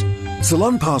Salonpas.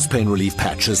 Salonpas pain relief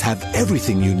patches have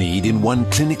everything you need in one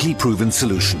clinically proven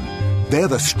solution. They're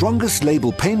the strongest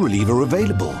label pain reliever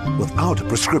available without a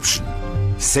prescription,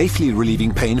 safely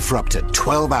relieving pain for up to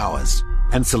 12 hours.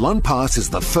 And Salonpas is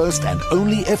the first and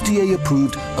only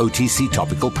FDA-approved OTC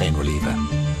topical pain reliever.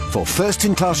 For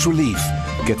first-in-class relief,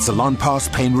 get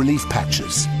Salonpas pain relief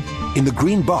patches in the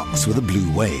green box with a blue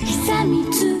wave.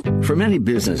 For many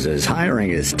businesses,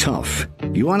 hiring is tough.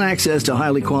 You want access to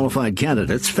highly qualified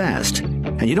candidates fast,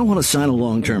 and you don't want to sign a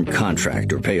long-term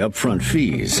contract or pay upfront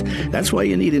fees. That's why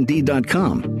you need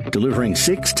Indeed.com, delivering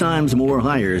 6 times more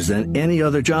hires than any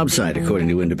other job site, according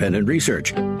to independent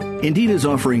research. Indeed is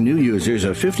offering new users a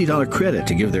 $50 credit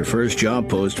to give their first job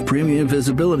post premium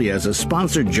visibility as a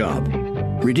sponsored job.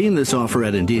 Redeem this offer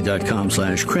at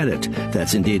Indeed.com/credit.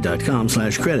 That's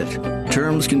Indeed.com/credit.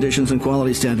 Terms, conditions, and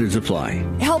quality standards apply.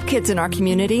 Help kids in our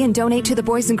community and donate to the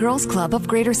Boys and Girls Club of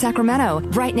Greater Sacramento.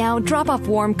 Right now, drop off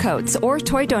warm coats or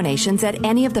toy donations at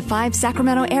any of the 5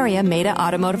 Sacramento area Maida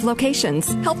Automotive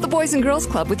locations. Help the Boys and Girls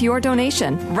Club with your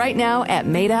donation. Right now at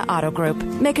Maida Auto Group.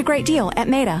 Make a great deal at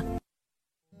Maida.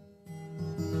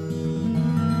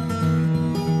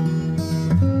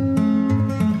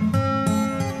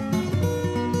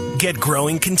 Get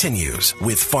Growing continues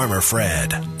with Farmer Fred.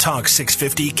 Talk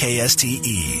 650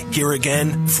 KSTE. Here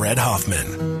again, Fred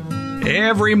Hoffman.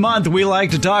 Every month, we like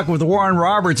to talk with Warren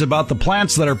Roberts about the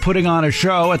plants that are putting on a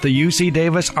show at the UC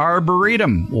Davis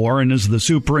Arboretum. Warren is the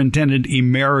superintendent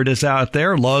emeritus out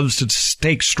there, loves to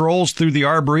take strolls through the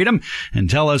Arboretum and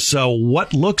tell us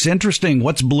what looks interesting,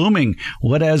 what's blooming,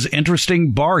 what has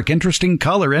interesting bark, interesting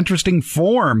color, interesting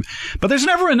form. But there's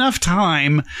never enough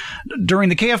time during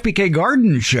the KFBK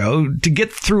Garden Show to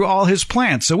get through all his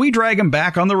plants. So we drag him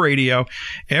back on the radio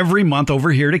every month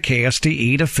over here to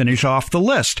KSTE to finish off the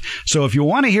list. So if you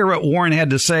want to hear what Warren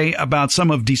had to say about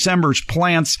some of December's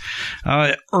plants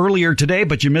earlier today,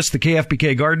 but you missed the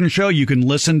KFBK Garden Show, you can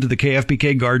listen to the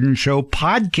KFBK Garden Show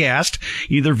podcast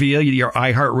either via your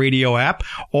iHeartRadio app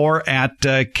or at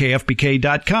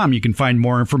KFBK.com. You can find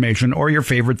more information or your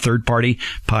favorite third-party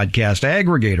podcast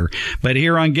aggregator. But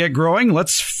here on Get Growing,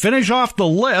 let's finish off the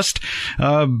list,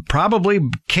 probably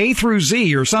K through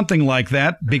Z or something like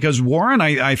that, because Warren,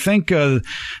 I think the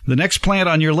next plant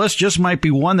on your list just might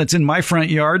be one that's in my front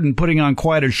yard and putting on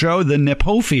quite a show, the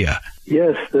Kniphofia.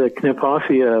 Yes, the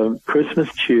Kniphofia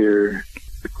Christmas cheer,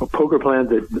 a poker plant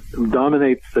that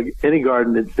dominates any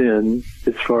garden it's in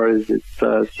as far as its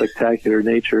spectacular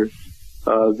nature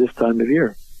this time of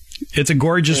year. It's a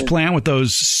gorgeous plant with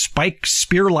those spike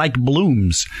spear-like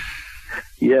blooms.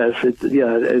 Yes,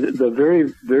 the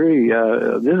very, very.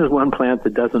 This is one plant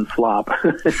that doesn't flop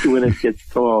when it gets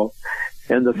tall,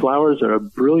 and the flowers are a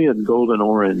brilliant golden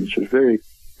orange. It's very,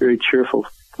 very cheerful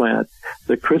plant.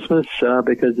 The Christmas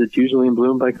because it's usually in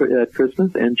bloom at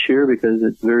Christmas, and cheer because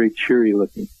it's very cheery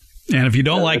looking. And if you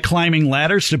don't like climbing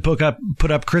ladders to put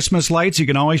up Christmas lights, you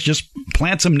can always just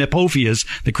plant some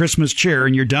Kniphofias, the Christmas cheer,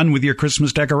 and you're done with your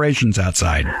Christmas decorations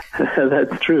outside.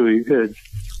 That's true. You could.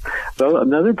 Well,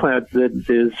 another plant that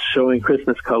is showing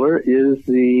Christmas color is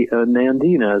the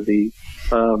Nandina, the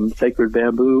sacred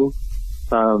bamboo,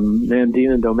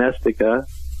 Nandina domestica,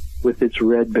 with its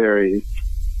red berries.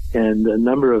 And a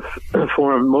number of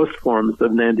most forms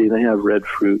of Nandina have red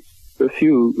fruit. A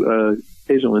few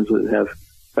Asian ones that have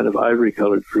kind of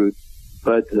ivory-colored fruit,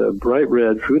 but bright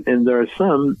red fruit. And there are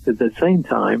some at the same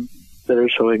time that are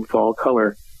showing fall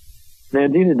color.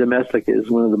 Nandina domestica is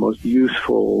one of the most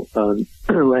useful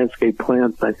landscape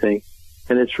plants, I think,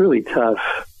 and it's really tough.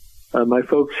 My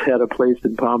folks had a place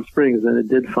in Palm Springs, and it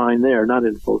did fine there, not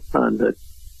in full sun, but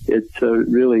it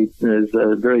really is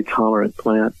a very tolerant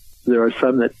plant. There are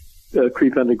some that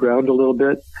creep underground a little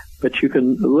bit, but you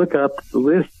can look up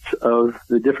lists of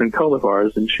the different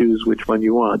cultivars and choose which one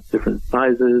you want, different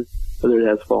sizes, whether it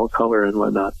has fall color and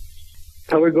whatnot.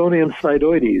 Pelargonium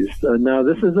sidoides. Now,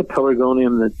 this is a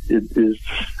pelargonium that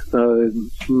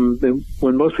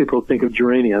when most people think of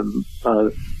geranium,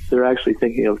 they're actually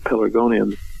thinking of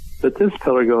pelargonium. But this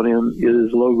pelargonium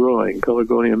is low-growing,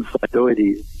 Pelargonium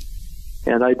sidoides.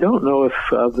 And I don't know if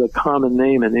of the common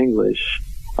name in English.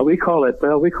 We call it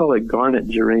garnet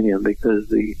geranium because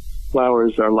the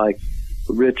flowers are like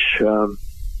rich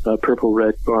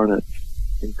purple-red garnet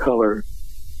in color.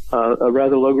 A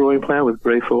rather low-growing plant with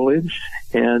gray foliage,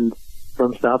 and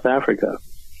from South Africa.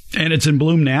 And it's in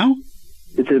bloom now?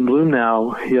 It's in bloom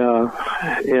now, yeah.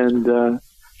 And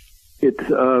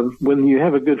when you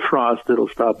have a good frost, it'll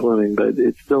stop blooming, but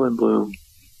it's still in bloom.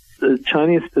 The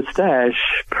Chinese pistache,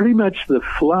 pretty much the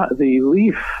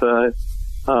leaf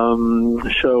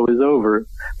show is over.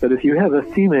 But if you have a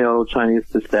female Chinese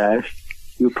pistache,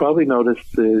 you'll probably notice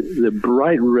the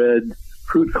bright red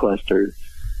fruit clusters.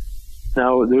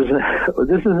 Now, this is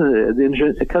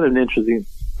a kind of an interesting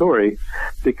story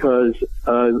because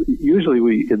usually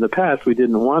in the past we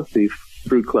didn't want these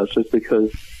fruit clusters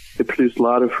because it produced a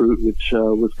lot of fruit, which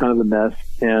was kind of a mess,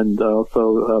 and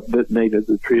also made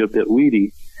the tree a bit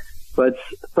weedy. But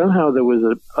somehow there was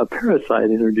a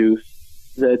parasite introduced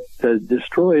that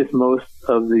destroys most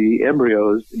of the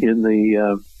embryos in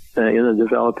the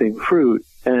developing fruit.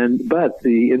 But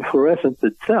the inflorescence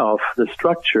itself, the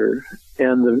structure,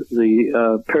 and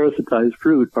the parasitized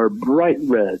fruit are bright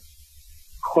red,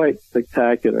 quite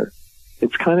spectacular.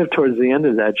 It's kind of towards the end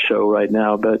of that show right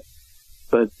now, but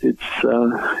it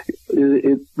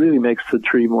really makes the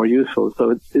tree more useful.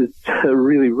 So it's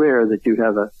really rare that you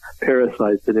have a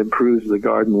parasite that improves the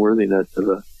garden worthiness of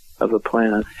a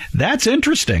plant. That's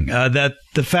interesting. That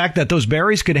the fact that those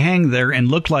berries could hang there and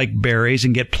look like berries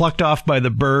and get plucked off by the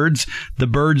birds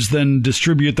then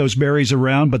distribute those berries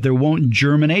around, but they won't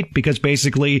germinate because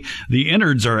basically the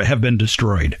innards have been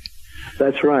destroyed.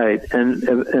 That's right, and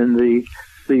the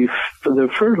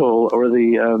fertile or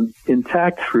the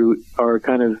intact fruit are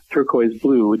kind of turquoise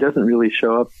blue. It doesn't really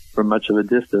show up from much of a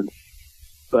distance,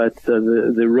 but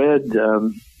the red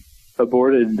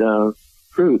aborted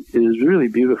fruit is really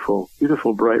beautiful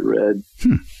bright red.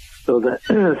 So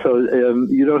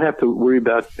you don't have to worry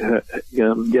about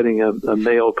getting a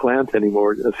male plant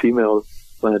anymore. A female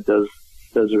plant does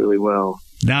really well.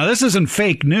 Now, this isn't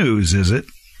fake news, is it?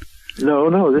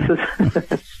 No, this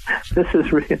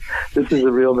is real. This is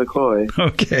a real McCoy.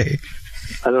 Okay.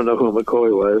 I don't know who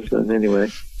McCoy was, but anyway.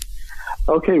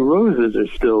 Okay, roses are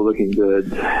still looking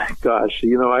good. Gosh,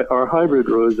 our hybrid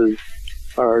roses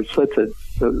are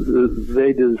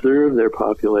they deserve their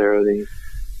popularity.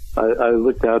 I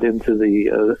looked out into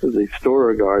the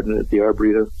Storer garden at the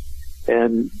Arboretum,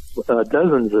 and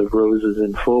dozens of roses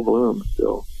in full bloom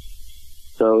still.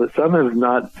 So some have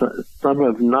not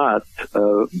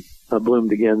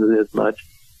bloomed again as much,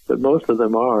 but most of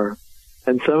them are.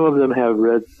 And some of them have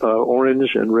red,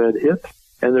 orange and red hips,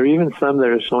 and there are even some that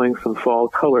are showing some fall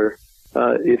color.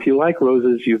 If you like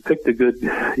roses, you've picked a good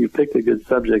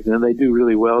subject, and they do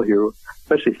really well here,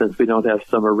 especially since we don't have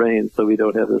summer rain, so we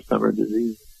don't have the summer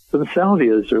disease. Some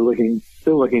salvias are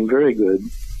still looking very good.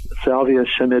 Salvia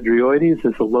chamaedrioides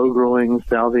is a low-growing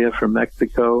salvia from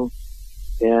Mexico,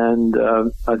 and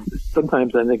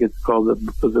sometimes I think it's called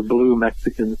the blue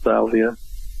Mexican salvia.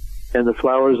 And the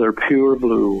flowers are pure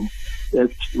blue.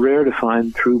 It's rare to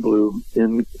find true blue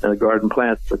in garden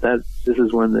plants, but this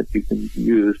is one that you can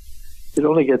use. It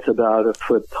only gets about a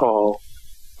foot tall,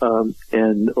 or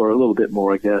a little bit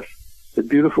more, I guess. The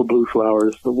beautiful blue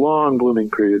flowers, the long blooming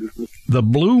period. The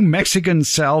blue Mexican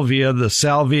salvia, the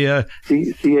salvia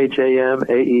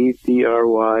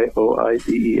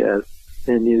chamaedryoides,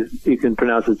 and you can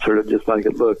pronounce it sort of just like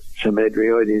it looks,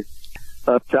 chamaedrioides.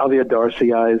 Salvia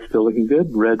darcii is still looking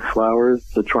good. Red flowers,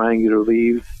 the triangular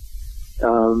leaves.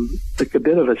 Like a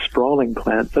bit of a sprawling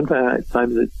plant.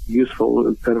 Sometimes it's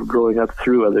useful, kind of growing up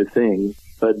through other things,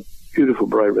 but beautiful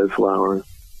bright red flowers.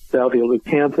 Salvia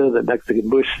leucantha, the Mexican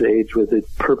bush sage with its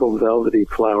purple velvety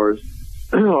flowers.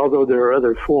 Although there are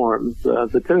other forms,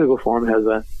 the typical form has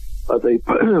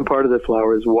Part of the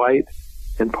flower is white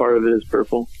and part of it is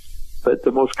purple. But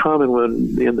the most common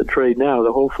one in the trade now,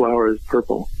 the whole flower is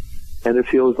purple, and it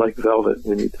feels like velvet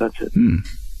when you touch it.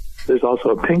 There's also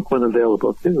a pink one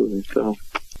available too, so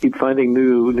keep finding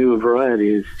new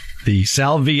varieties. The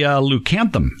Salvia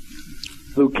leucanthum.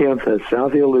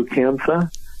 Salvia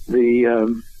leucantha,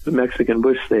 the Mexican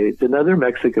bush sage. Another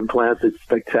Mexican plant that's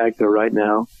spectacular right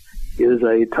now is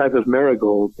a type of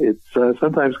marigold. It's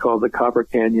sometimes called the Copper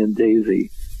Canyon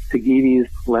daisy, Tagetes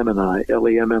lemoni,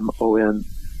 Lemmonii,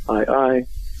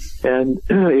 and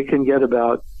it can get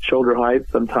about shoulder height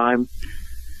sometimes,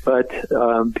 but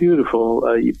beautiful,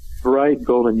 bright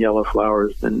golden yellow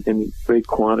flowers in great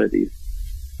quantities.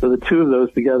 So the two of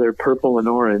those together, purple and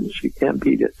orange, you can't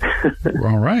beat it.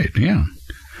 All right, yeah.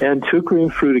 And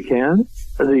Teucrium frutican,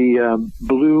 the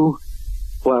blue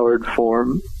flowered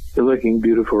form, is looking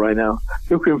beautiful right now.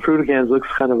 Teucrium fruticans looks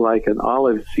kind of like an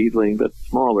olive seedling, but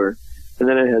smaller. And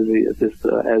then it has this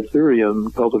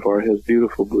Azurium cultivar has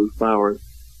beautiful blue flowers.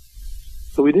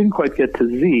 So we didn't quite get to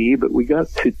Z, but we got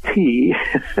to T.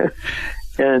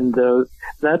 And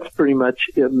that's pretty much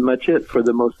it for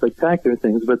the most spectacular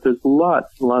things. But there's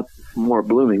lots more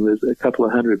blooming. There's a couple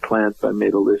of hundred plants I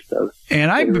made a list of. And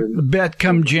I bet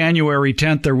come January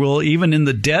 10th, there will, even in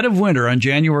the dead of winter on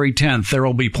January 10th, there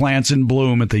will be plants in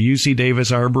bloom at the UC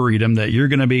Davis Arboretum that you're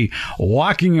going to be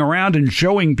walking around and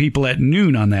showing people at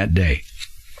noon on that day.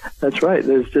 That's right.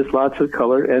 There's just lots of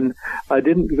color. And I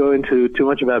didn't go into too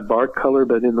much about bark color,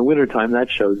 but in the wintertime, that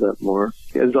shows up more.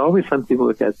 There's always something to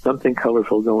look at, something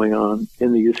colorful going on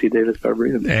in the UC Davis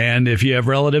Arboretum. And if you have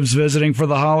relatives visiting for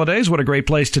the holidays, what a great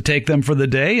place to take them for the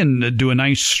day and do a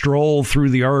nice stroll through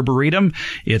the Arboretum.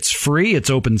 It's free.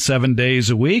 It's open 7 days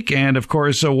a week. And, of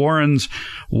course, Warren's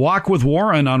Walk with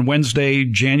Warren on Wednesday,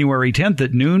 January 10th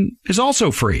at noon is also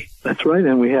free. That's right,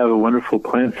 and we have a wonderful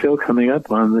plant sale coming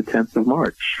up on the 10th of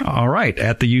March. All right,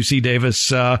 at the UC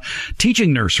Davis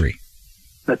Teaching Nursery.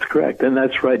 That's correct, and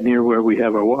that's right near where we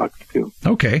have our walk, too.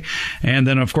 Okay, and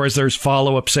then, of course, there's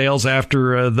follow-up sales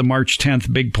after the March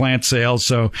 10th big plant sale,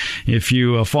 so if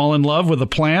you fall in love with a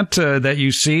plant that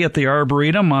you see at the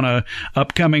Arboretum on a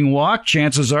upcoming walk,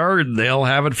 chances are they'll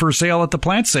have it for sale at the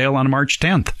plant sale on March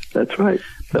 10th. That's right.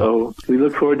 So we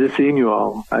look forward to seeing you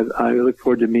all. I look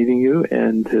forward to meeting you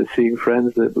and to seeing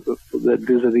friends that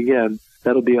visit again.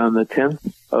 That'll be on the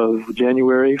 10th of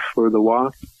January for the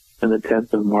walk and the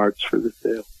 10th of March for the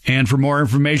sale. And for more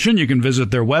information, you can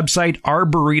visit their website,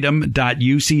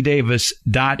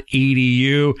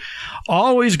 arboretum.ucdavis.edu.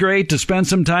 Always great to spend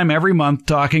some time every month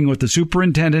talking with the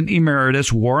Superintendent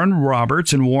Emeritus, Warren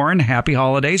Roberts. And Warren, happy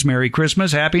holidays, Merry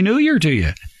Christmas, Happy New Year to you.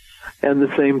 And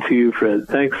the same to you, Fred.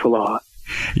 Thanks a lot.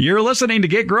 You're listening to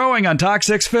Get Growing on Talk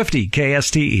 650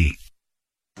 KSTE.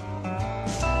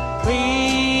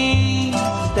 Please,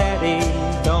 Daddy,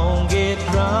 don't get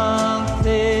drunk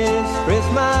this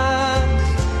Christmas.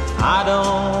 I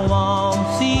don't want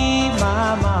to see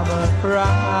my mama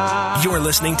cry. You're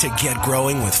listening to Get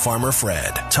Growing with Farmer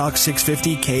Fred. Talk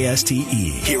 650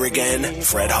 KSTE. Here again,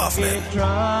 Fred Hoffman. Get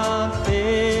drunk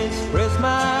this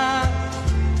Christmas.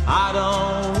 I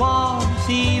don't want to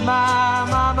see my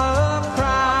mama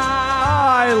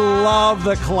cry. I love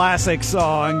the classic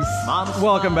songs.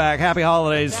 Welcome back. Happy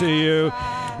holidays to you.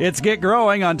 It's Get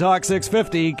Growing on Talk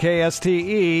 650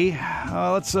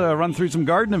 KSTE. Let's run through some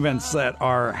garden events that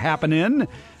are happening.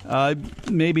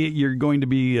 Maybe you're going to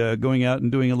be going out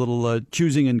and doing a little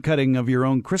choosing and cutting of your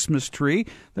own Christmas tree.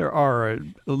 There are at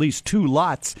least 2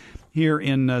 lots here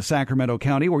in Sacramento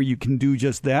County where you can do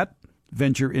just that.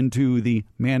 Venture into the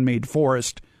man-made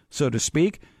forest, so to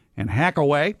speak, and hack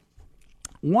away.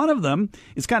 One of them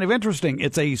is kind of interesting.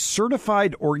 It's a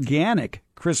certified organic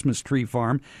Christmas tree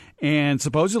farm, and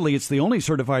supposedly it's the only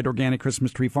certified organic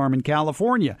Christmas tree farm in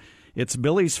California. It's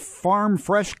Billy's Farm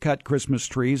Fresh Cut Christmas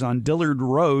Trees on Dillard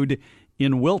Road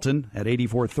in Wilton at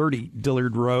 8430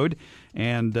 Dillard Road.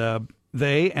 And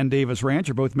they and Davis Ranch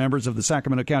are both members of the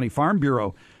Sacramento County Farm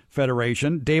Bureau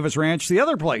Federation. Davis Ranch, the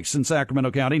other place in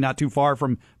Sacramento County, not too far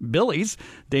from Billy's.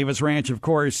 Davis Ranch, of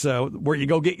course, where you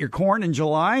go get your corn in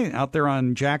July, out there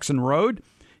on Jackson Road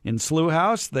in Slough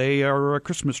House. They are a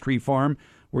Christmas tree farm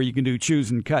where you can do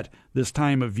choose and cut this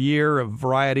time of year of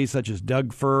varieties such as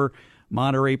Doug fir,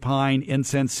 Monterey pine,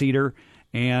 incense cedar,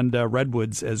 and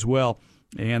redwoods as well.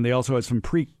 And they also have some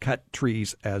pre-cut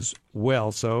trees as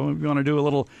well. So if you want to do a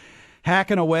little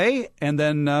hacking away, and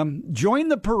then join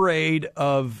the parade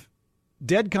of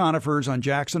dead conifers on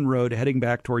Jackson Road heading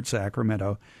back toward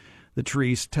Sacramento, the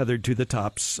trees tethered to the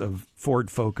tops of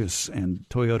Ford Focus and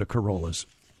Toyota Corollas.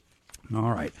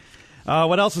 All right.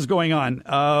 What else is going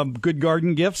on? Good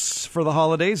garden gifts for the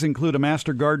holidays include a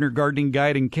Master Gardener gardening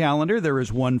guide and calendar. There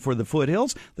is one for the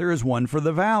foothills. There is one for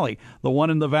the valley. The one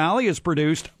in the valley is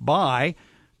produced by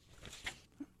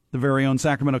the very own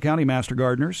Sacramento County Master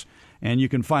Gardeners, and you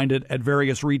can find it at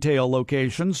various retail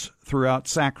locations throughout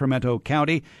Sacramento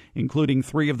County, including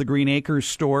 3 of the Green Acres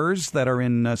stores that are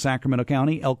in Sacramento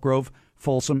County, Elk Grove,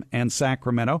 Folsom, and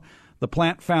Sacramento. The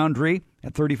Plant Foundry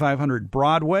at 3500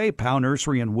 Broadway, Pow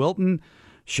Nursery in Wilton,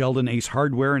 Sheldon Ace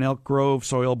Hardware in Elk Grove,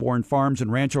 Soilborn Farms in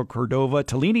Rancho Cordova,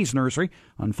 Tellini's Nursery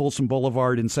on Folsom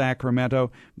Boulevard in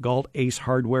Sacramento, Galt Ace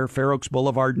Hardware, Fair Oaks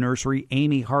Boulevard Nursery,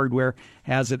 Amy Hardware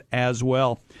has it as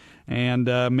well. And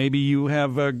maybe you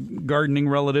have gardening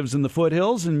relatives in the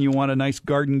foothills and you want a nice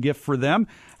garden gift for them.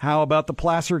 How about the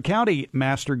Placer County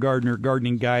Master Gardener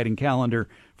Gardening Guide and Calendar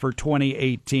for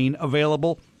 2018,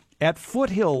 available at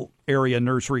Foothill area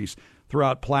nurseries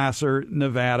throughout Placer,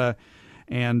 Nevada,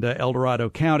 and El Dorado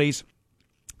counties,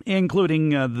 including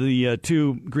the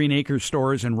 2 Green Acres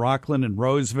stores in Rockland and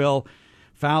Roseville,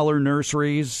 Fowler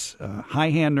Nurseries,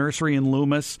 High Hand Nursery in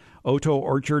Loomis, Oto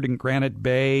Orchard in Granite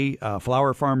Bay,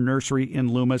 Flower Farm Nursery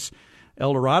in Loomis,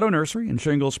 El Dorado Nursery in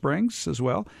Shingle Springs as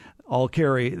well. All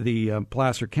carry the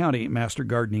Placer County Master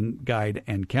Gardening Guide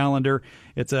and Calendar.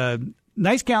 It's a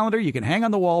nice calendar you can hang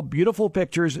on the wall, beautiful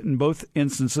pictures in both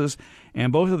instances,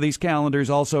 and both of these calendars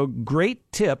also great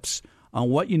tips on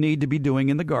what you need to be doing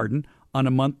in the garden on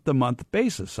a month-to-month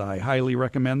basis. I highly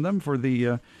recommend them for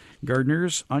the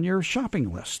gardeners on your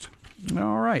shopping list.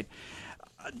 All right.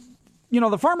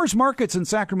 The farmers markets in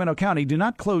Sacramento County do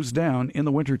not close down in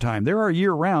the wintertime. There are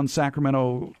year-round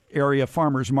Sacramento area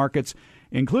farmers markets,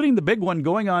 including the big one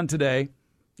going on today.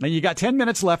 And you got 10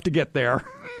 minutes left to get there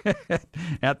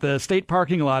at the state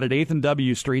parking lot at 8th and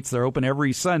W Streets. They're open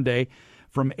every Sunday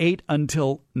from 8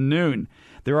 until noon.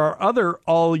 There are other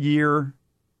all-year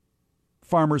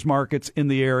farmers markets in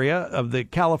the area of the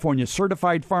California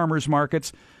Certified Farmers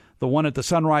Markets. The one at the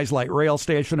Sunrise Light Rail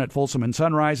Station at Folsom and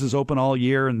Sunrise is open all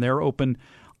year, and they're open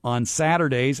on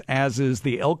Saturdays, as is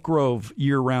the Elk Grove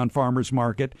year-round farmers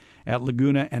market at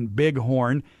Laguna and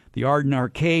Bighorn. The Arden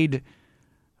Arcade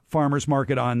Farmers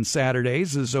Market on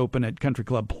Saturdays is open at Country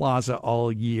Club Plaza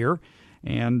all year.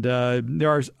 And there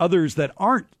are others that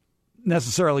aren't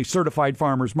necessarily certified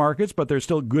farmers markets, but they're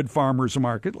still good farmers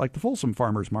market, like the Folsom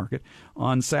Farmers Market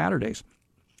on Saturdays.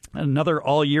 Another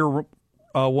all-year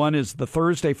one is the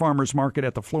Thursday Farmers Market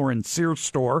at the Florin Sears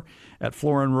store at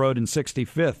Florin Road and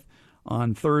 65th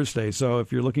on Thursday. So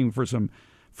if you're looking for some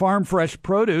farm fresh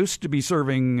produce to be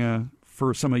serving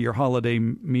for some of your holiday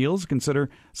meals, consider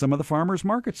some of the farmers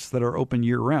markets that are open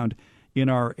year-round in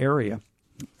our area.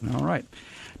 All right.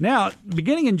 Now,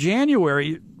 beginning in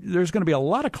January, there's going to be a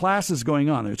lot of classes going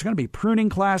on. There's going to be pruning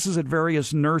classes at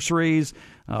various nurseries,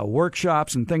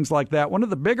 workshops, and things like that. One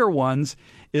of the bigger ones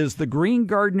is the Green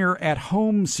Gardener at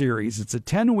Home series. It's a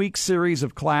 10-week series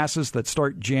of classes that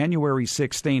start January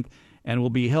 16th and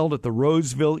will be held at the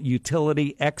Roseville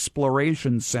Utility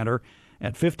Exploration Center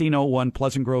at 1501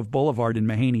 Pleasant Grove Boulevard in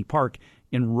Mahaney Park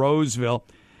in Roseville.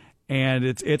 And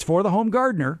it's for the home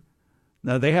gardener.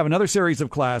 Now, they have another series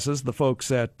of classes, the folks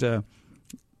at the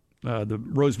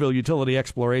Roseville Utility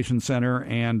Exploration Center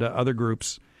and other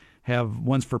groups have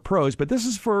ones for pros, but this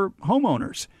is for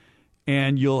homeowners.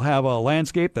 And you'll have a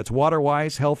landscape that's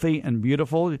water-wise, healthy, and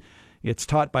beautiful. It's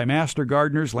taught by master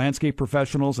gardeners, landscape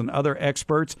professionals, and other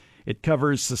experts. It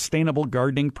covers sustainable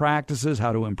gardening practices,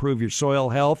 how to improve your soil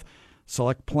health,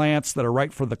 select plants that are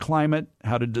right for the climate,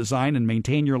 how to design and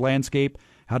maintain your landscape,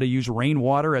 how to use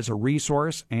rainwater as a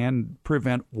resource, and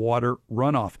prevent water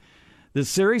runoff. This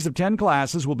series of 10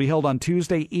 classes will be held on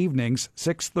Tuesday evenings,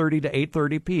 6:30 to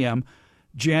 8:30 p.m.,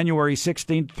 January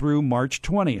 16th through March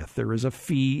 20th. There is a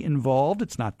fee involved.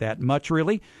 It's not that much,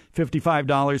 really.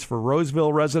 $55 for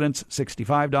Roseville residents,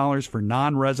 $65 for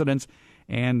non-residents.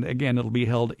 And again, it'll be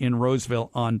held in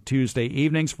Roseville on Tuesday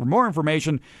evenings. For more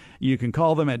information, you can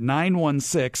call them at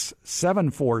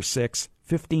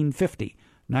 916-746-1550,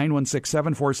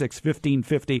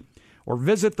 916-746-1550, or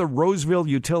visit the Roseville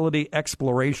Utility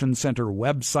Exploration Center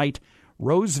website,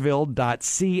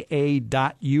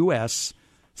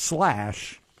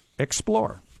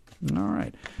 roseville.ca.us/explore. All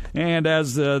right. And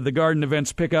as the garden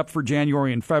events pick up for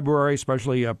January and February,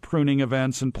 especially pruning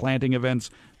events and planting events,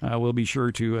 we'll be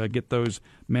sure to get those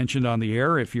mentioned on the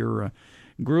air. If your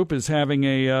group is having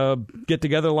a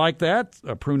get-together like that,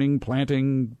 a pruning,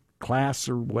 planting class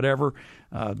or whatever,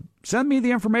 send me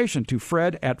the information to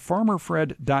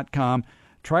fred@farmerfred.com.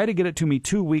 Try to get it to me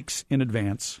 2 weeks in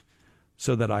advance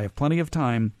so that I have plenty of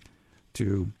time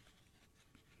to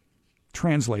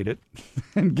translate it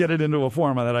and get it into a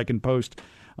format that I can post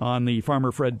on the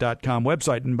farmerfred.com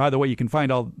website. And by the way, you can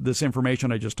find all this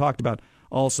information I just talked about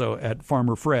also at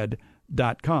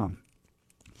farmerfred.com.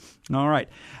 All right.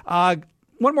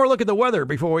 One more look at the weather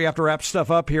before we have to wrap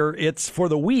stuff up here. It's for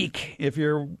the week.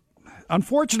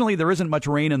 Unfortunately, there isn't much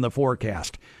rain in the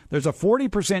forecast. There's a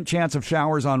 40% chance of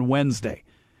showers on Wednesday.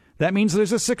 That means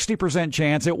there's a 60%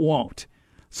 chance it won't.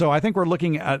 So I think we're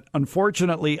looking at,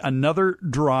 unfortunately, another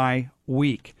dry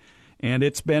week. And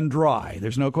it's been dry.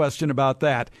 There's no question about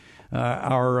that.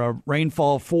 Our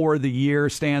rainfall for the year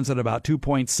stands at about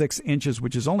 2.6 inches,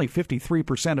 which is only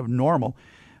 53% of normal.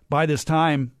 By this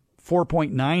time,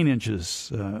 4.9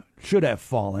 inches should have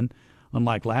fallen,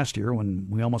 unlike last year when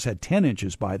we almost had 10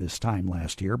 inches by this time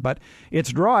last year. But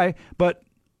it's dry. But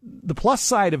the plus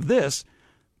side of this,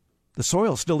 the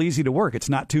soil's still easy to work. It's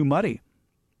not too muddy.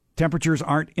 Temperatures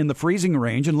aren't in the freezing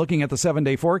range, and looking at the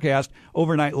 7-day forecast,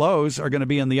 overnight lows are going to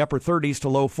be in the upper 30s to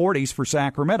low 40s for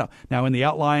Sacramento. Now, in the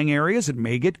outlying areas, it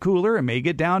may get cooler, it may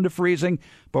get down to freezing,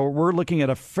 but we're looking at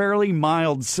a fairly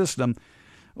mild system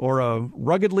or a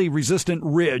ruggedly resistant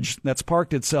ridge that's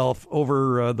parked itself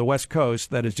over the west coast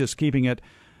that is just keeping it,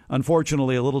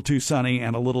 unfortunately, a little too sunny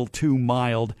and a little too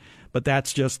mild, but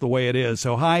that's just the way it is.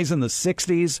 So highs in the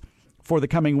 60s for the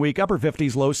coming week, upper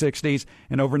 50s, low 60s,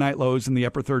 and overnight lows in the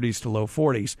upper 30s to low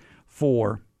 40s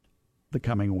for the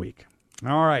coming week.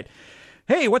 All right.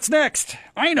 Hey, what's next?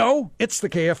 I know. It's the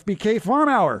KFBK Farm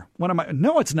Hour.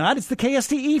 No, it's not. It's the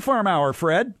KSTE Farm Hour,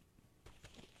 Fred.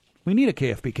 We need a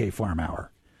KFBK Farm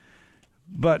Hour.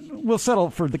 But we'll settle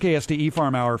for the KSTE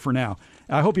Farm Hour for now.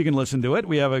 I hope you can listen to it.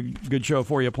 We have a good show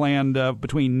for you planned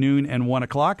between noon and 1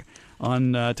 o'clock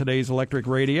on today's Electric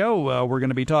Radio. We're going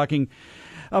to be talking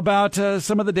about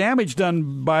some of the damage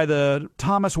done by the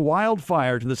Thomas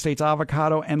wildfire to the state's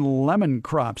avocado and lemon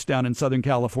crops down in Southern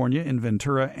California in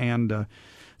Ventura and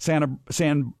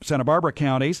Santa Barbara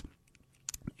counties.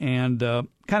 And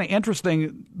kind of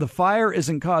interesting, the fire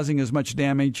isn't causing as much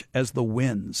damage as the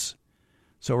winds.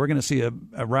 So we're going to see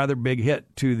a rather big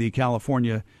hit to the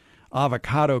California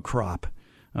avocado crop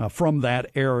from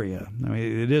that area. I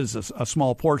mean, it is a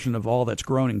small portion of all that's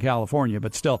grown in California,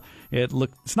 but still,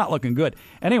 it's not looking good.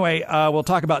 Anyway, we'll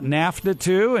talk about NAFTA,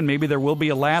 too, and maybe there will be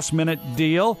a last-minute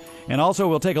deal. And also,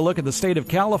 we'll take a look at the state of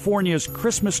California's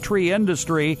Christmas tree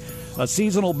industry, a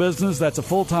seasonal business that's a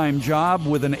full-time job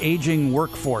with an aging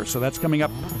workforce. So that's coming up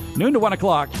noon to 1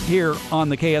 o'clock here on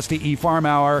the KSTE Farm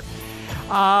Hour.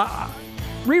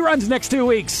 Reruns next 2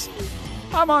 weeks.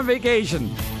 I'm on vacation.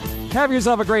 Have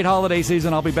yourself a great holiday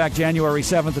season. I'll be back January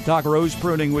 7th to talk rose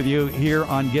pruning with you here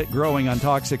on Get Growing on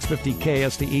Talk 650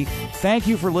 KSTE. Thank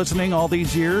you for listening all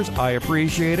these years. I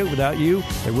appreciate it. Without you,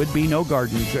 there would be no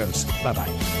gardening shows. Bye-bye.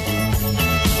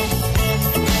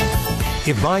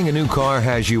 If buying a new car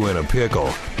has you in a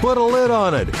pickle, put a lid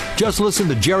on it. Just listen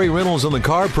to Jerry Reynolds on the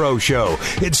Car Pro Show.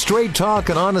 It's straight talk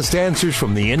and honest answers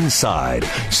from the inside.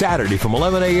 Saturday from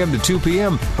 11 a.m. to 2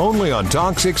 p.m. only on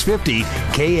Talk 650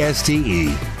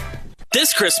 KSTE.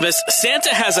 This Christmas,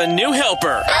 Santa has a new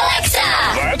helper. Alexa!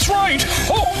 That's right.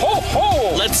 Ho, ho,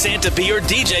 ho. Let Santa be your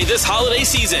DJ this holiday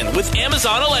season with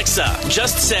Amazon Alexa.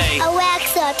 Just say,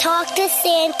 Alexa, talk to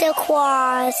Santa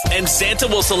Claus. And Santa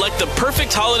will select the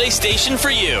perfect holiday station for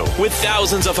you. With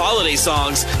thousands of holiday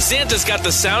songs, Santa's got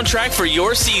the soundtrack for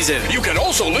your season. You can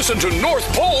also listen to North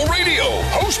Pole Radio,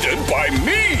 hosted by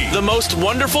me. The most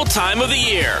wonderful time of the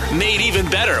year, made even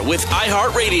better with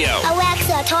iHeartRadio.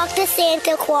 Alexa, talk to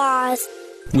Santa Claus.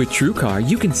 With TrueCar,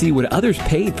 you can see what others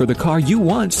paid for the car you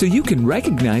want so you can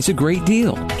recognize a great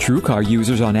deal. TrueCar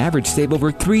users on average save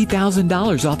over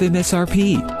 $3,000 off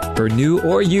MSRP. For new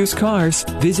or used cars,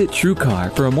 visit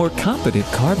TrueCar for a more confident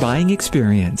car buying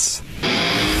experience.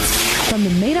 From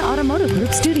the Maida Automotive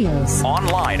Group Studios.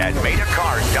 Online at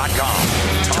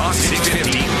MaidaCars.com. Talk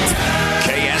 650.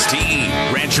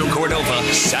 KSTE, Rancho Cordova,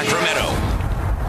 Sacramento.